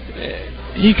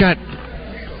 You got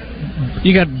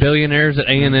billionaires at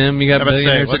A&M. You got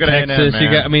billionaires at Texas.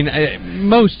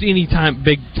 Most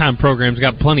big time programs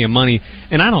got plenty of money,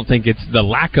 and I don't think it's the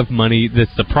lack of money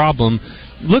that's the problem.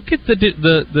 Look at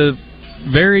the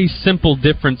very simple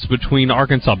difference between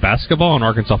Arkansas basketball and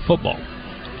Arkansas football.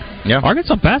 Yeah,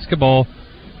 Arkansas basketball,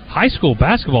 high school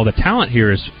basketball, the talent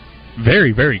here is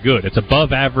very, very good. It's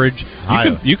above average.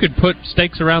 You could put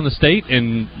stakes around the state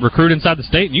and recruit inside the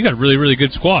state, and you got a really, really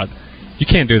good squad. You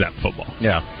can't do that in football.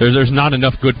 Yeah. There's not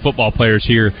enough good football players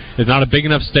here. There's not a big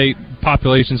enough state.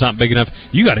 Population's not big enough.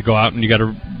 You got to go out and you got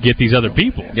to get these other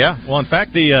people. Yeah. Well, in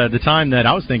fact, the time that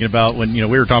I was thinking about when we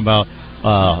were talking about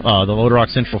the Little Rock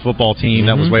Central football team,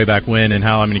 that was way back when, and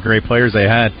how many great players they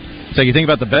had. So you think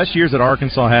about the best years that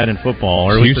Arkansas had in football,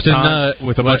 or Houston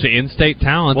with a bunch of in-state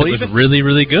talent that was really,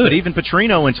 really good. But even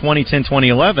Petrino in 2010,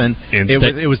 2011,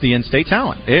 it was the in-state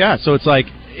talent. Yeah. So it's like.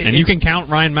 And you can count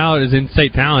Ryan Mallett as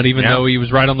in-state talent, even though he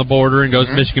was right on the border and goes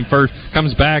to Michigan first,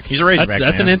 comes back. He's a Razorback.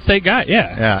 That's an in-state guy,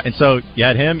 yeah. And so you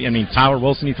had him. Tyler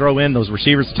Wilson you throw in, those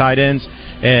receivers, the tight ends.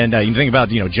 And you think about,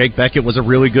 Jake Beckett was a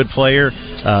really good player.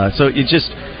 So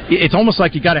it's almost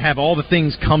like you got to have all the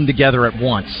things come together at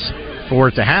once for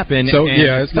it to happen. So,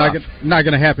 it's not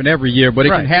going to happen every year, but it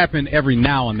can happen every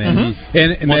now and then.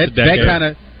 And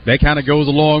that kind of goes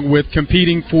along with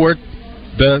competing for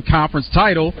the conference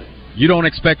title. You don't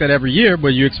expect that every year,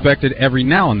 but you expect it every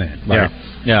now and then.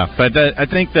 Yeah. But I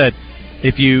think that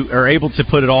if you are able to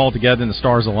put it all together and the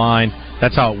stars align,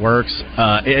 that's how it works.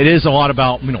 It is a lot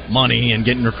about money and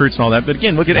getting recruits and all that. But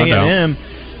again, look at A&M.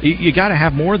 You got to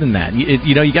have more than that.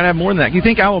 You got to have more than that. You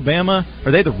think Alabama,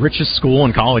 are they the richest school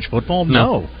in college football?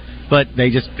 No. But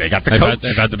they got the coach.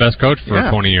 They've had the best coach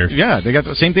for 20 years. Yeah, they got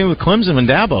the same thing with Clemson and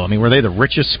Dabo. Were they the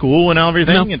richest school and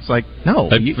everything? No. It's like, no.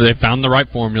 They found the right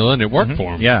formula, and it worked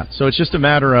for them. Yeah, so it's just a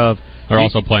matter of... They're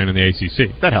also playing in the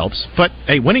ACC. That helps. But,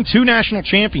 hey, winning 2 national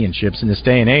championships in this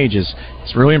day and age it's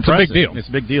really impressive. It's a big deal. It's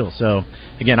a big deal. So,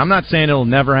 again, I'm not saying it'll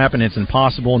never happen. It's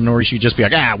impossible, nor should you just be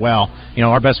like,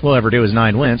 our best we'll ever do is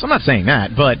 9 wins. I'm not saying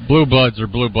that, but... Blue Bloods are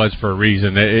Blue Bloods for a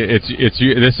reason. This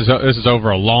is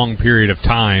over a long period of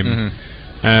time.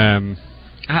 And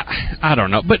I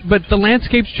don't know, but the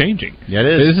landscape's changing. Yeah, it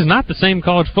is. This is not the same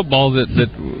college football that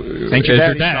Ain't your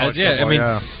daddy's dad. college Yeah,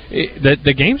 football, I mean,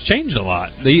 the game's changed a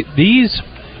lot. These,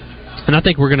 and I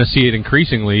think we're going to see it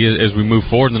increasingly as we move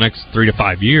forward in the next 3 to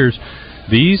 5 years.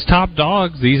 These top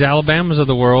dogs, these Alabamas of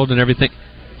the world, and everything,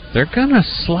 they're going to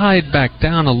slide back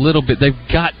down a little bit. They've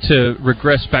got to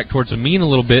regress back towards the mean a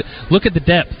little bit. Look at the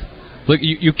depth. Look,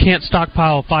 you can't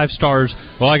stockpile 5 stars.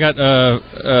 Well, I got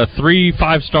 3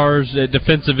 5 stars at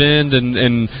defensive end,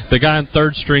 and the guy on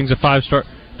third string's a 5-star.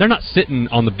 They're not sitting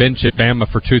on the bench at Bama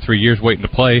for 2-3 years waiting to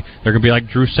play. They're going to be like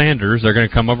Drew Sanders. They're going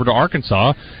to come over to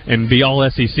Arkansas and be all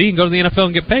SEC and go to the NFL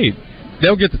and get paid.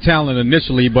 They'll get the talent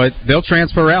initially, but they'll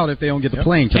transfer out if they don't get the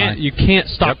playing time. You can't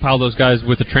stockpile those guys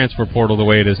with the transfer portal the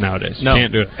way it is nowadays. No. You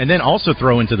can't do it. And then also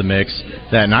throw into the mix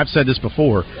that, and I've said this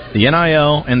before, the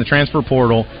NIL and the transfer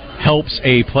portal helps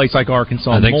a place like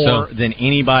Arkansas more than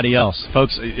anybody else.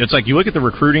 Folks, it's like you look at the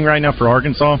recruiting right now for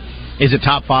Arkansas. Is it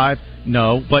top 5?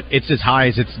 No, but it's as high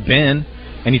as it's been.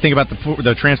 And you think about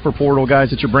the transfer portal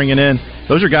guys that you're bringing in,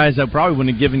 those are guys that probably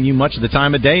wouldn't have given you much of the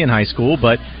time of day in high school,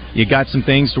 but you got some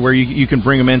things to where you can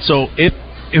bring them in. So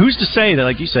who's to say that,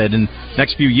 like you said, in the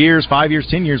next few years, 5 years,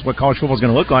 10 years, what college football is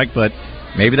going to look like, but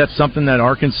maybe that's something that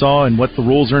Arkansas and what the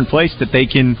rules are in place that they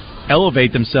can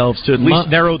elevate themselves to at least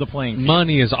narrow the playing field.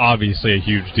 Money is obviously a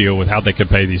huge deal with how they can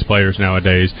pay these players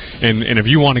nowadays, and if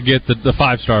you want to get the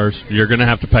 5 stars, you're going to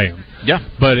have to pay them. Yeah.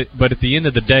 But at the end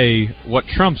of the day, what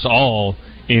trumps all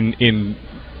in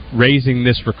raising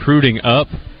this recruiting up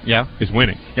is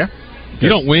winning. Yeah. If you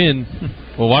don't win,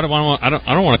 well, I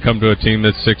don't want to come to a team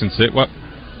that's 6-6. What?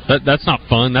 That's not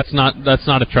fun. That's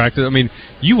not attractive. I mean,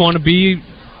 you want to be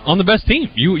on the best team.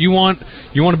 You want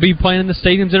to be playing in the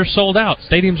stadiums that are sold out.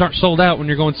 Stadiums aren't sold out when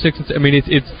you're going 6-6. I mean,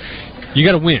 it's you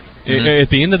got to win. Mm-hmm. At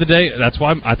the end of the day, that's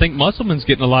why I think Musselman's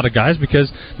getting a lot of guys, because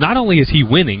not only is he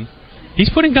winning, he's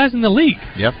putting guys in the league.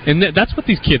 Yep. And that's what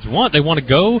these kids want. They want to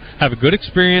go, have a good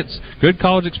experience, good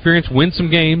college experience, win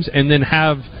some games, and then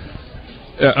have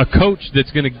a coach that's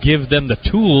going to give them the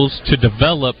tools to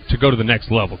develop to go to the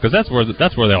next level, because that's where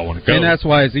they all want to go. And that's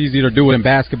why it's easy to do it in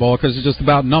basketball, because it's just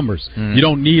about numbers. You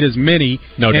don't need as many.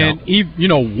 No doubt.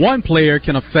 And one player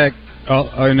can affect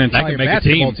an entire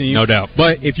basketball team. No doubt.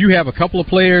 But if you have a couple of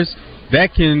players,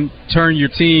 that can turn your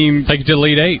team, take it to the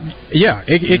Elite Eight. Yeah,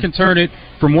 it can turn it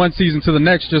from one season to the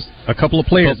next. Just a couple of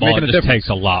players Football making a just difference. Takes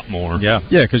a lot more. Yeah,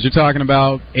 because you're talking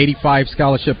about 85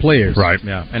 scholarship players. Right.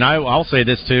 Yeah, and I'll say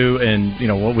this too, and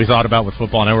what we thought about with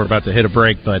football. I know we're about to hit a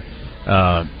break, but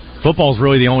football is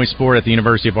really the only sport at the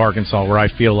University of Arkansas where I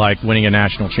feel like winning a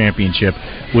national championship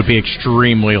would be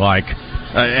extremely like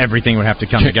everything would have to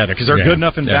come together, because they're good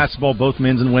enough in basketball, both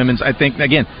men's and women's. I think,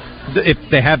 again, if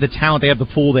they have the talent, they have the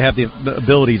pool, they have the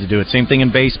ability to do it. Same thing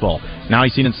in baseball. Now you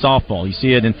see it in softball. You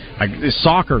see it in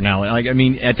soccer now. I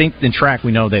think in track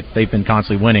we know that they've been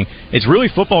constantly winning. It's really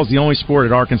football is the only sport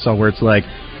at Arkansas where it's like,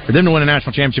 for them to win a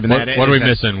national championship. What are we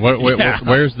missing?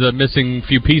 Where's the missing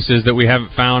few pieces that we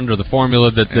haven't found, or the formula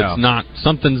that's not,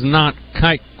 something's not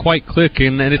quite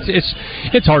clicking, and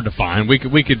it's hard to find.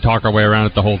 We could talk our way around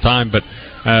it the whole time, but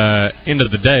end of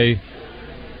the day,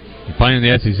 you're playing in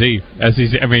the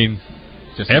SEC. I mean,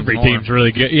 just every team's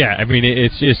really good. Yeah, I mean,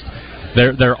 it's just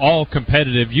they're all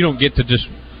competitive. You don't get to just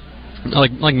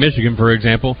like Michigan, for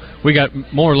example. We got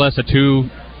more or less a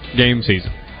 2-game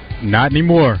season. Not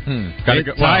anymore.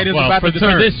 Tide is about to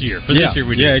turn. For this year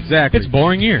we do. Yeah, exactly. It's a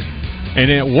boring year.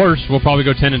 And at worst, we'll probably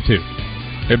go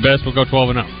 10-2. At best, we'll go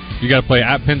 12-0. You got to play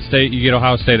at Penn State. You get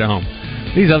Ohio State at home.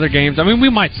 These other games, I mean, we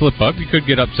might slip up. You could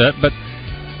get upset, but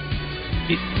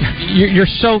you're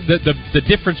so the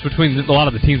difference between a lot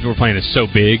of the teams we're playing is so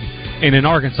big. And in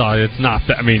Arkansas, it's not.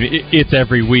 I mean, it's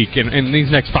every week. And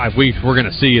these next 5 weeks, we're going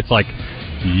to see. It's like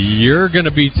you're going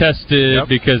to be tested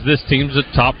because this team's a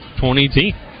top 20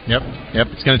 team. Yep.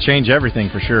 It's going to change everything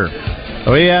for sure.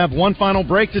 We have one final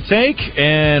break to take,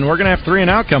 and we're going to have 3 and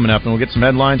Out coming up, and we'll get some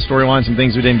headlines, storylines, and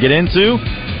things we didn't get into,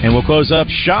 and we'll close up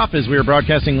shop as we are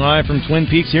broadcasting live from Twin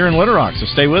Peaks here in Little Rock. So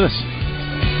stay with us.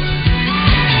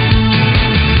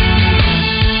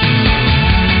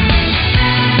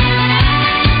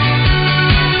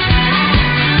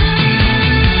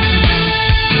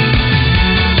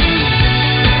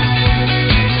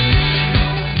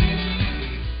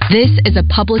 This is a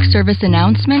public service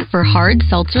announcement for hard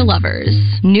seltzer lovers.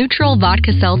 Neutral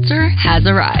Vodka Seltzer has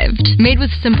arrived. Made with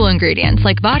simple ingredients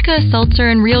like vodka,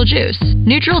 seltzer, and real juice,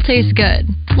 Neutral tastes good.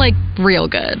 Like real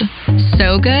good.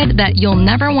 So good that you'll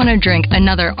never want to drink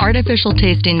another artificial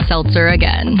tasting seltzer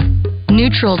again.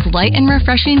 Neutral's light and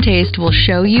refreshing taste will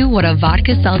show you what a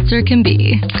vodka seltzer can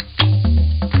be.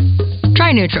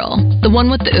 Try Neutral, the one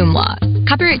with the umlaut.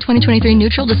 Copyright 2023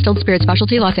 Neutral Distilled Spirit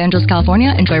Specialty, Los Angeles,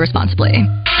 California. Enjoy responsibly.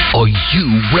 Are you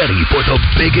ready for the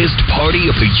biggest party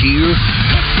of the year?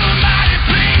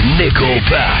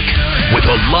 Nickelback, with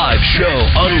a live show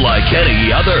unlike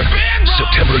any other.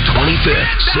 September 25th,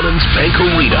 Simmons Bank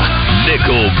Arena.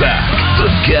 Nickelback,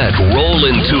 the Get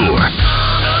Rollin' Tour.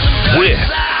 With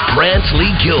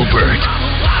Brantley Gilbert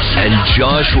and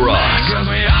Josh Ross.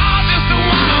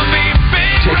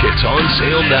 Tickets on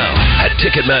sale now at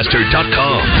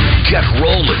Ticketmaster.com. Get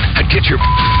rollin' and get your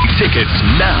tickets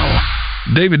now.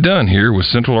 David Dunn here with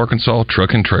Central Arkansas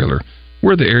Truck and Trailer.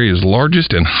 We're the area's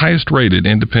largest and highest rated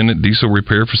independent diesel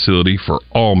repair facility for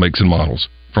all makes and models,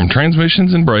 from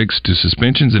transmissions and brakes to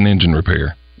suspensions and engine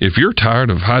repair. If you're tired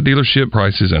of high dealership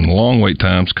prices and long wait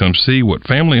times, come see what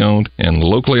family-owned and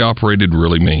locally operated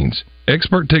really means.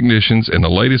 Expert technicians and the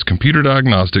latest computer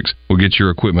diagnostics will get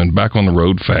your equipment back on the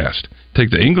road fast. Take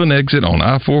the England exit on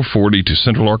I-440 to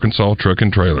Central Arkansas Truck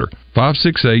and Trailer,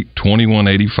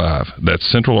 568-2185. That's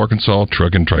Central Arkansas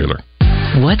Truck and Trailer.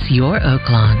 What's your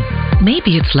Oaklawn?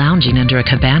 Maybe it's lounging under a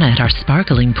cabana at our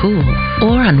sparkling pool,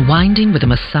 or unwinding with a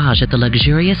massage at the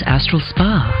luxurious Astral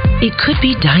Spa. It could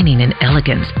be dining in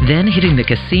elegance, then hitting the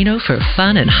casino for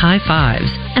fun and high fives.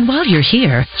 And while you're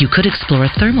here, you could explore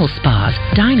thermal spas,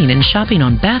 dining and shopping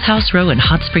on Bathhouse Row in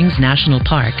Hot Springs National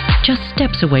Park, just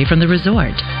steps away from the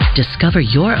resort. Discover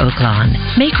your Oaklawn.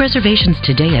 Make reservations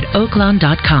today at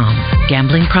oaklawn.com.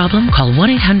 Gambling problem? Call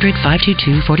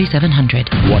 1-800-522-4700.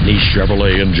 Watney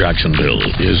Chevrolet in Jacksonville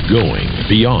is going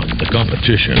beyond the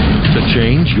competition to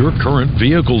change your current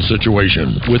vehicle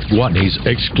situation with Watney's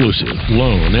exclusive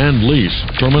loan and lease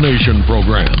termination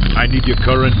program. I need your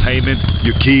current payment,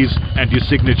 your keys, and your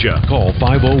signature. Call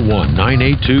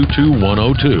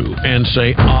 501-982-2102 and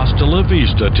say hasta la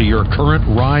vista to your current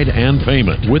ride and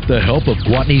payment with the help of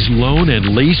Watney's loan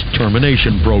and lease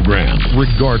termination program,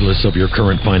 regardless of your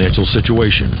current financial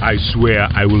situation. I swear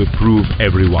I will approve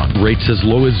everyone. Rates as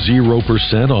low as 0%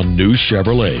 on new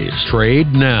Chevrolets. Trade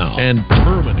now and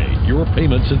terminate your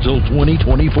payments until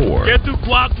 2024. Get to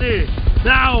Gwatney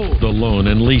now! The loan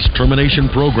and lease termination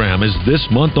program is this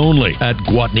month only at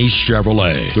Gwatney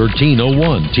Chevrolet,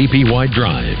 1301 TPY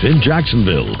Drive in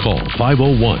Jacksonville. Call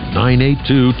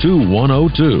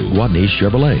 501-982-2102.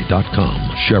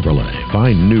 GwatneyChevrolet.com. Chevrolet.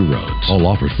 Find new roads. All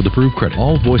offers with approved credit.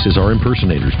 All voices are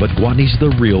impersonators, but Gwatney's the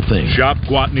real thing. Shop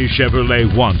Gwatney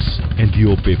Chevrolet once, and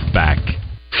you'll be back.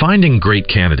 Finding great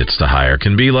candidates to hire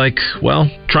can be like, well,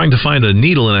 trying to find a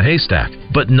needle in a haystack,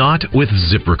 but not with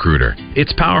ZipRecruiter.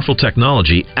 Its powerful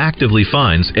technology actively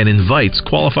finds and invites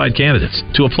qualified candidates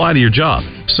to apply to your job.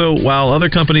 So while other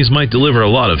companies might deliver a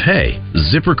lot of hay,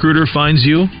 ZipRecruiter finds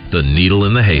you the needle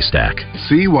in the haystack.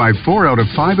 See why 4 out of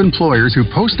 5 employers who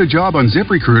post a job on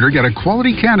ZipRecruiter get a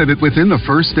quality candidate within the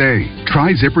first day.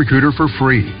 Try ZipRecruiter for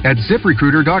free at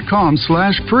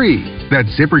ZipRecruiter.com/free.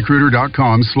 That's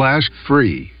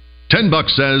ZipRecruiter.com/free.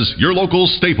 $10 says your local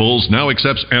Staples now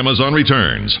accepts Amazon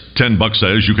returns. $10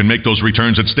 says you can make those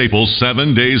returns at Staples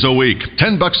 7 days a week.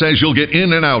 $10 says you'll get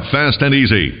in and out fast and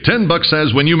easy. $10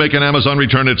 says when you make an Amazon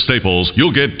return at Staples,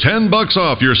 you'll get $10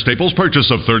 off your Staples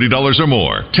purchase of $30 or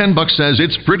more. $10 says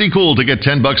it's pretty cool to get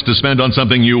 $10 to spend on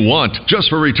something you want just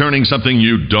for returning something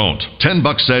you don't.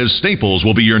 $10 says Staples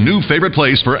will be your new favorite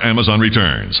place for Amazon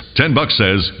returns. $10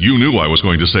 says you knew I was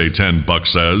going to say $10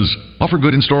 says. Offer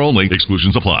good in store only.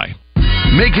 Exclusions apply.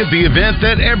 Make it the event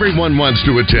that everyone wants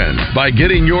to attend by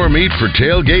getting your meat for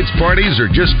tailgates, parties, or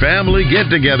just family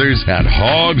get-togethers at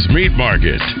Hogs Meat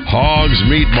Market. Hogs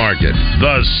Meat Market,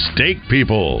 the steak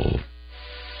people.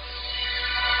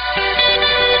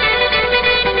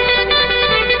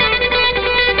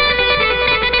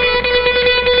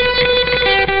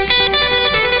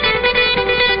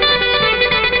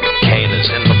 Kane is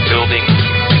in the building.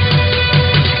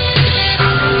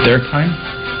 Their time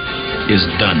is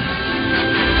done.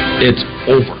 It's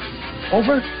over.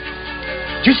 Over?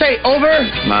 Did you say over?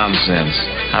 Nonsense.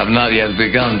 I've not yet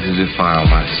begun to defile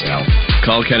myself.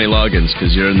 Call Kenny Loggins,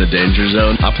 because you're in the danger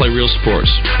zone. I play real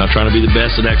sports. Not trying to be the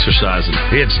best at exercising.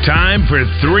 It's time for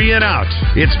 3 and Out.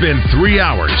 It's been 3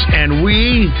 hours, and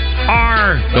we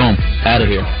are... Boom. Out of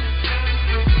here.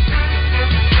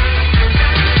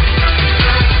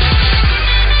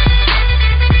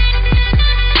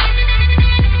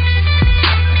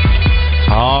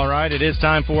 All right, it is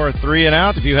time for 3 and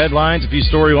Out. A few headlines, a few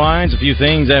storylines, a few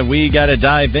things that we got to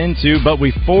dive into. But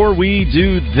before we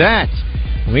do that,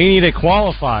 we need a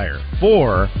qualifier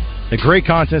for the great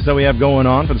contest that we have going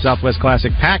on for the Southwest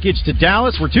Classic Package to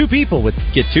Dallas, where 2 people would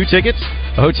get 2 tickets,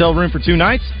 a hotel room for 2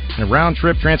 nights, and a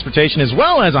round-trip transportation, as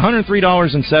well as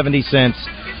 $103.70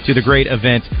 to the great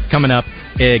event coming up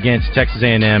against Texas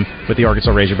A&M with the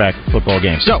Arkansas Razorback football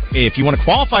game. So, if you want to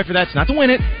qualify for that, it's not to win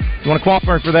it. If you want to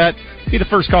qualify for that, be the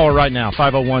first caller right now,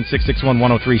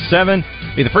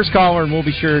 501-661-1037. Be the first caller, and we'll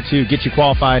be sure to get you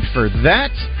qualified for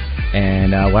that.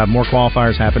 And we'll have more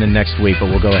qualifiers happening next week, but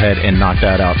we'll go ahead and knock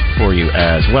that out for you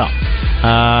as well.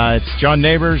 It's John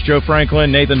Neighbors, Joe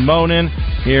Franklin, Nathan Monin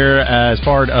here as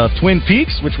part of Twin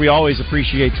Peaks, which we always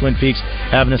appreciate Twin Peaks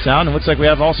having us out. And it looks like we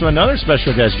have also another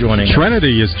special guest joining us.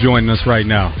 Trinity is joining us right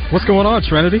now. What's going on,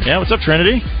 Trinity? Yeah, what's up,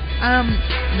 Trinity?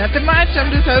 Nothing much.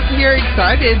 I'm just over here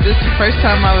excited. This is the first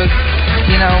time I was,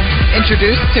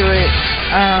 introduced to it.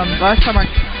 Last time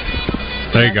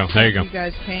There you go. you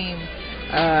guys came,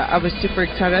 I was super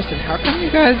excited. I said, how come you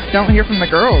guys don't hear from the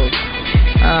girls?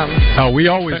 We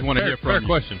always want to hear from you. Fair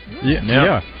question.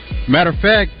 Yeah. Matter of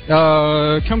fact,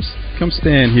 come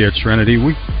stand here, Trinity.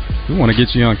 We want to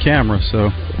get you on camera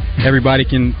so everybody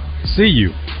can see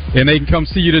you. And they can come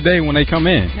see you today when they come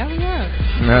in. Hell yeah.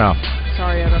 No.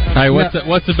 Sorry, I don't know. Hey,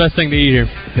 what's the best thing to eat here?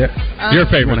 Your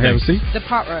favorite thing? Have a seat? The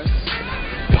pot roast.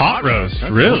 Pot roast?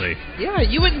 Really? Yeah,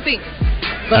 you wouldn't think.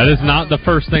 That is not the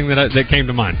first thing that came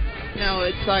to mind. No,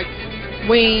 it's like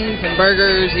wings and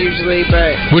burgers usually,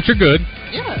 but... Which are good.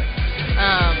 Yeah.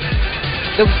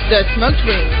 The smoked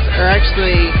wings are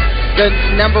actually the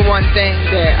number one thing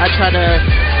that I try to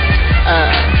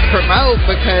promote,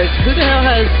 because who the hell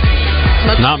has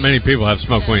smoked Not many people have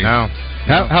smoked wings. No.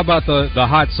 How about the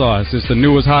hot sauce? It's the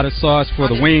newest hottest sauce for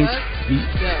the wings.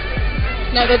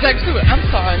 Yeah. No, that's actually... I'm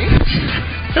sorry.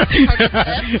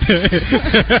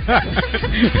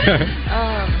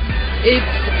 It's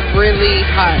really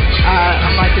hot.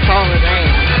 I'm like, it's all in the name.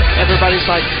 Everybody's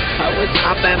like, oh, it's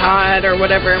not that hot or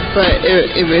whatever, but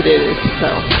it is. So.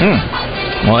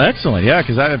 Well, excellent. Yeah,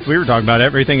 because we were talking about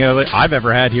everything I've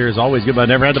ever had here is always good, but I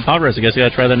never had the pot roast. I guess I got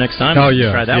to try that next time. Oh,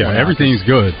 yeah. Try that one out. Everything's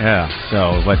good. Yeah.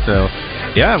 So, but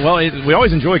yeah, well, we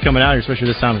always enjoy coming out here,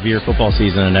 especially this time of year, football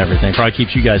season and everything. Probably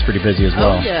keeps you guys pretty busy as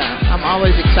well. Oh, yeah. I'm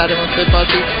always excited when football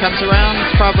season comes around.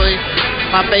 It's probably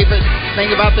my favorite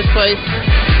thing about this place.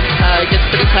 It gets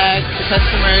pretty packed. The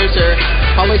customers are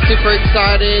always super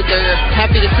excited. They're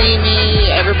happy to see me.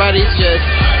 Everybody's just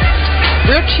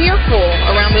real cheerful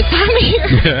around this time of year.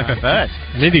 Yeah,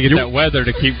 need to get that weather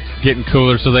to keep getting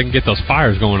cooler so they can get those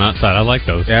fires going outside. I like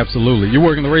those. Absolutely. You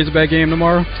working the Razorback game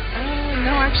tomorrow?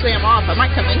 No, actually, I'm off. I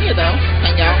might come in here, though.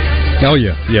 Hang out. Oh,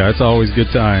 yeah. Yeah, it's always a good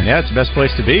time. Yeah, it's the best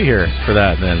place to be here for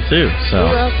that then, too. So.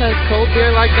 Who else has cold beer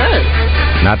like this?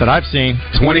 Not that I've seen.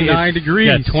 29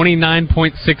 degrees. Yeah,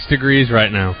 29.6 degrees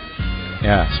right now.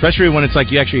 Yeah, especially when it's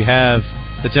like you actually have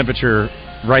the temperature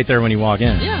right there when you walk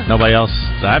in. Yeah. Nobody else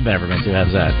that I've ever been to has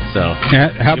that. So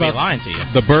how about lying to you?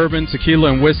 The bourbon,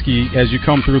 tequila, and whiskey? As you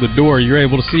come through the door, you're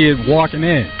able to see it walking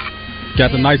in.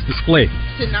 Got the nice display.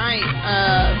 Tonight,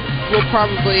 we'll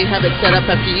probably have it set up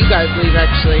after you guys leave,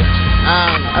 actually.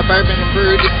 A bourbon and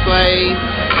brew display.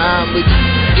 We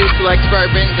do select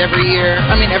bourbons every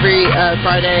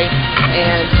Friday,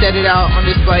 and set it out on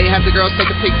display. Have the girls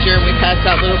take a picture, and we pass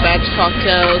out little batch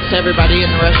cocktails to everybody in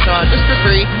the restaurant just for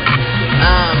free.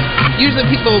 Usually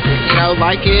people,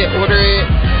 like it, order it,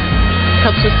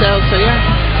 helps with sales, so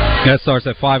yeah. That starts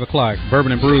at 5 o'clock.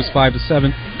 Bourbon and brews, 5 to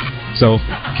 7. So,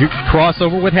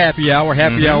 crossover with happy hour.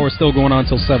 Happy hour is still going on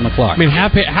until 7 o'clock. I mean,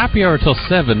 happy hour till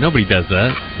 7. Nobody does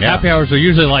that. Yeah. Happy hours are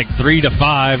usually like 3 to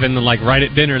 5, and then like right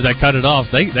at dinner they cut it off.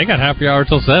 They got happy hour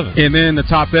till 7. And then to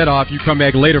top that off, you come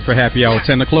back later for happy hour,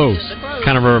 10 to close.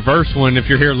 Kind of a reverse one. If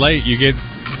you're here late, you get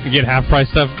half price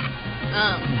stuff.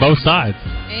 Both sides.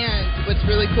 And what's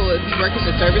really cool is we work in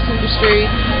the service industry.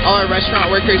 All our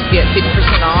restaurant workers get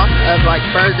 50% off of like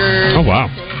burgers,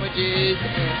 sandwiches,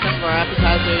 and some of our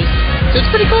appetizers. So it's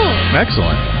pretty cool.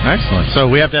 Excellent. So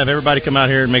we have to have everybody come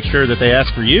out here and make sure that they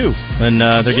ask for you when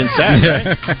they're getting sad,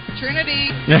 right?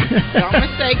 Trinity. Don't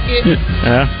mistake it.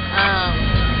 Yeah.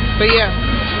 But yeah,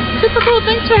 super cool.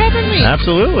 Thanks for having me.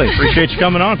 Absolutely. Appreciate you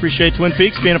coming on. Appreciate Twin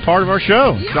Peaks being a part of our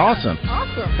show. It's awesome.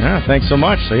 Yeah, thanks so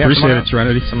much. So yeah, appreciate it,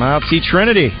 Trinity. Come out, see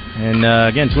Trinity. And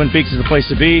again, Twin Peaks is the place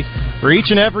to be for each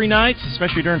and every night,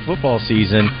 especially during football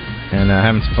season. And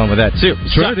having some fun with that, too.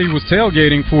 Trinity was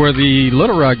tailgating for the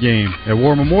Little Rock game at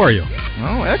War Memorial.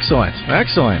 Oh, excellent.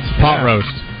 Pot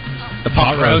roast. The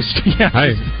pot roast. Yeah.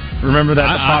 Hey, remember that.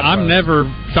 I'm never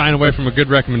shying away from a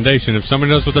good recommendation. If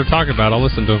somebody knows what they're talking about, I'll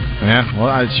listen to them. Yeah, well,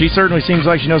 she certainly seems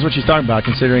like she knows what she's talking about,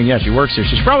 considering, she works here.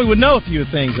 She probably would know a few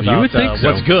things about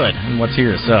what's good and what's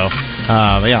here. So,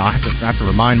 yeah, I have to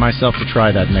remind myself to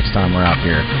try that next time we're out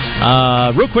here.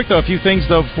 Real quick, though, a few things,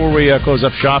 though, before we close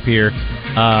up shop here.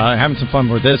 Having some fun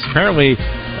with this. Apparently,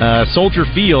 Soldier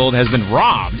Field has been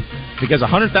robbed because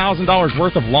 $100,000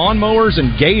 worth of lawnmowers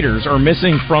and gators are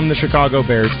missing from the Chicago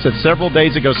Bears. It said several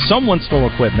days ago someone stole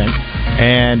equipment,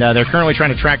 and they're currently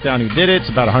trying to track down who did it. It's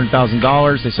about $100,000.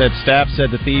 They said staff said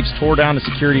the thieves tore down the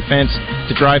security fence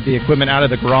to drive the equipment out of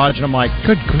the garage, and I'm like,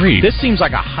 good grief. This seems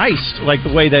like a heist, like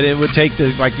the way that it would take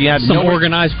to, like, you had some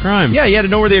organized crime. Yeah, you had to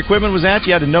know where the equipment was at.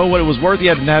 You had to know what it was worth. You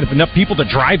had to have enough people to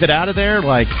drive it out of there.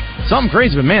 Like, something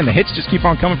crazy. But, man, the hits just keep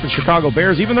on coming for the Chicago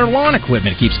Bears. Even their lawn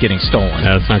equipment keeps getting stolen.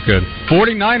 Yeah, that's not good.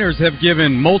 49ers have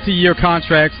given multi-year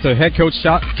contracts to head coach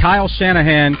Kyle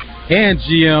Shanahan and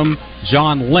GM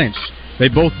John Lynch.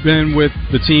 They've both been with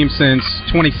the team since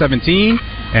 2017,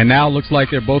 and now it looks like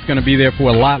they're both going to be there for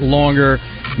a lot longer.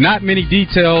 Not many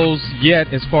details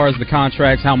yet as far as the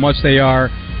contracts, how much they are,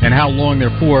 and how long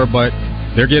they're for, but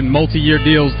they're getting multi-year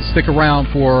deals to stick around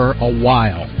for a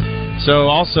while.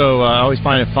 So also, I always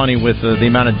find it funny with the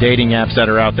amount of dating apps that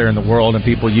are out there in the world and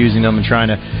people using them and trying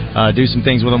to do some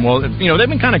things with them. Well, you know, they've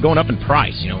been kind of going up in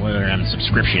price, you know, whether they're having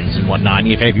subscriptions and whatnot.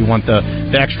 And if you want the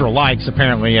extra likes,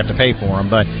 apparently you have to pay for them.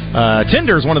 But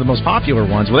Tinder is one of the most popular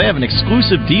ones. Well, they have an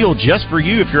exclusive deal just for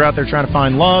you if you're out there trying to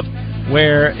find love,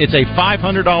 where it's a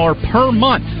 $500 per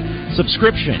month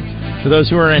subscription. For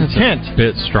those who are intent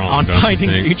on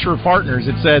finding future partners,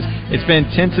 it says it's been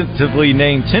tentatively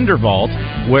named Tinder Vault,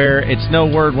 where it's no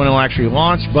word when it'll actually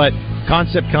launch, but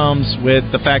concept comes with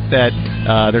the fact that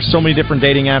there's so many different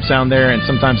dating apps out there, and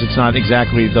sometimes it's not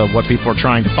exactly what people are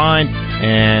trying to find,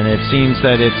 and it seems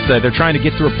that they're trying to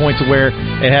get to a point to where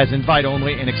it has invite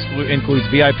only and includes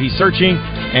VIP searching,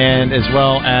 and as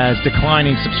well as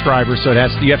declining subscribers. So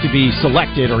you have to be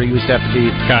selected, or you used to have to be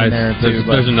in there too.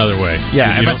 There's another way.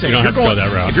 Yeah, you don't have to go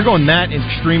that route. If you're going that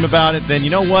extreme about it, then you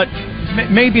know what?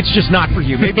 Maybe it's just not for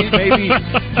you.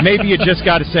 Maybe you just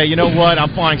got to say, you know what?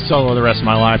 I'm flying solo the rest of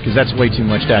my life because that's way too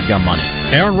much dadgum money.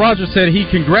 Aaron Rodgers said he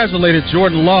congratulated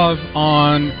Jordan Love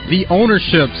on the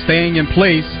ownership staying in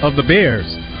place of the Bears.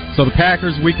 So the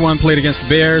Packers, Week 1, played against the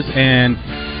Bears, and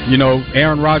you know,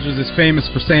 Aaron Rodgers is famous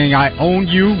for saying, I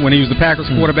own you, when he was the Packers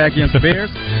quarterback against the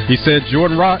Bears. He said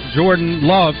Jordan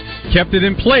Love kept it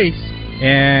in place,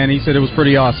 and he said it was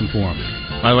pretty awesome for him.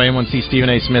 By the way, anyone see Stephen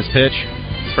A. Smith's pitch?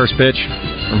 His first pitch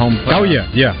from home? Oh, yeah.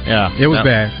 It was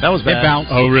bad. That was bad. It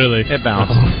bounced. Oh, really? It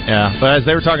bounced. Yeah. But as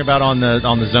they were talking about on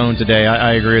the zone today,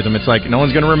 I agree with them. It's like no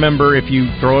one's going to remember if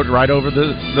you throw it right over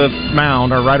the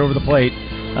mound or right over the plate.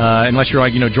 Unless you're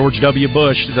like, you know, George W.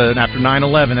 Bush after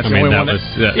 9/11. That's the only one.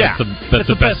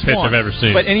 That's the best pitch I've ever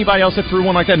seen. But anybody else that threw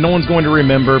one like that, no one's going to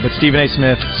remember. But Stephen A.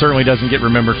 Smith certainly doesn't get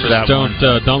remembered for that one.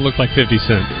 Don't look like 50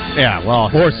 Cent. Yeah,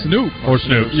 well. Or Snoop.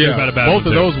 Yeah, both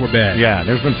of those were bad. Yeah,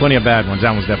 there's been plenty of bad ones.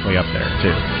 That one's definitely up there,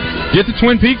 too. Get to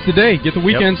Twin Peaks today. Get the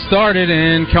weekend started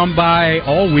and come by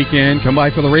all weekend. Come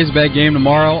by for the Razorback game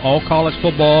tomorrow. All college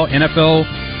football, NFL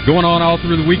going on all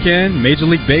through the weekend. Major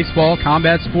League Baseball,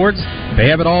 combat sports. They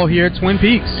have it all here at Twin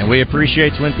Peaks. And we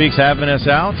appreciate Twin Peaks having us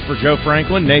out. For Joe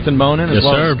Franklin, Nathan Monin, as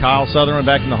well as Kyle Sutherland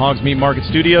back in the Hogs Meat Market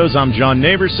Studios, I'm John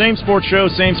Neighbors. Same sports show,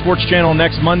 same sports channel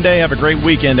next Monday. Have a great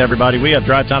weekend, everybody. We have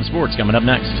Drive Time Sports coming up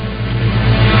next.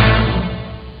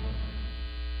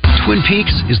 Twin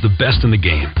Peaks is the best in the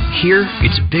game. Here,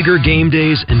 it's bigger game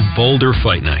days and bolder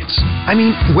fight nights. I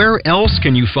mean, where else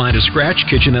can you find a scratch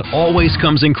kitchen that always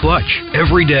comes in clutch?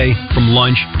 Every day, from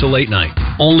lunch to late night.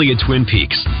 Only at Twin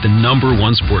Peaks, the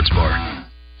 #1 sports bar.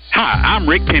 Hi, I'm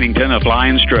Rick Pennington of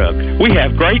Lions Drug. We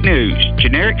have great news.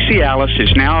 Generic Cialis is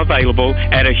now available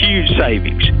at a huge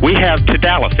savings. We have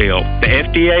Tadalafil, the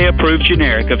FDA-approved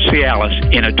generic of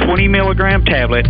Cialis, in a 20-milligram tablet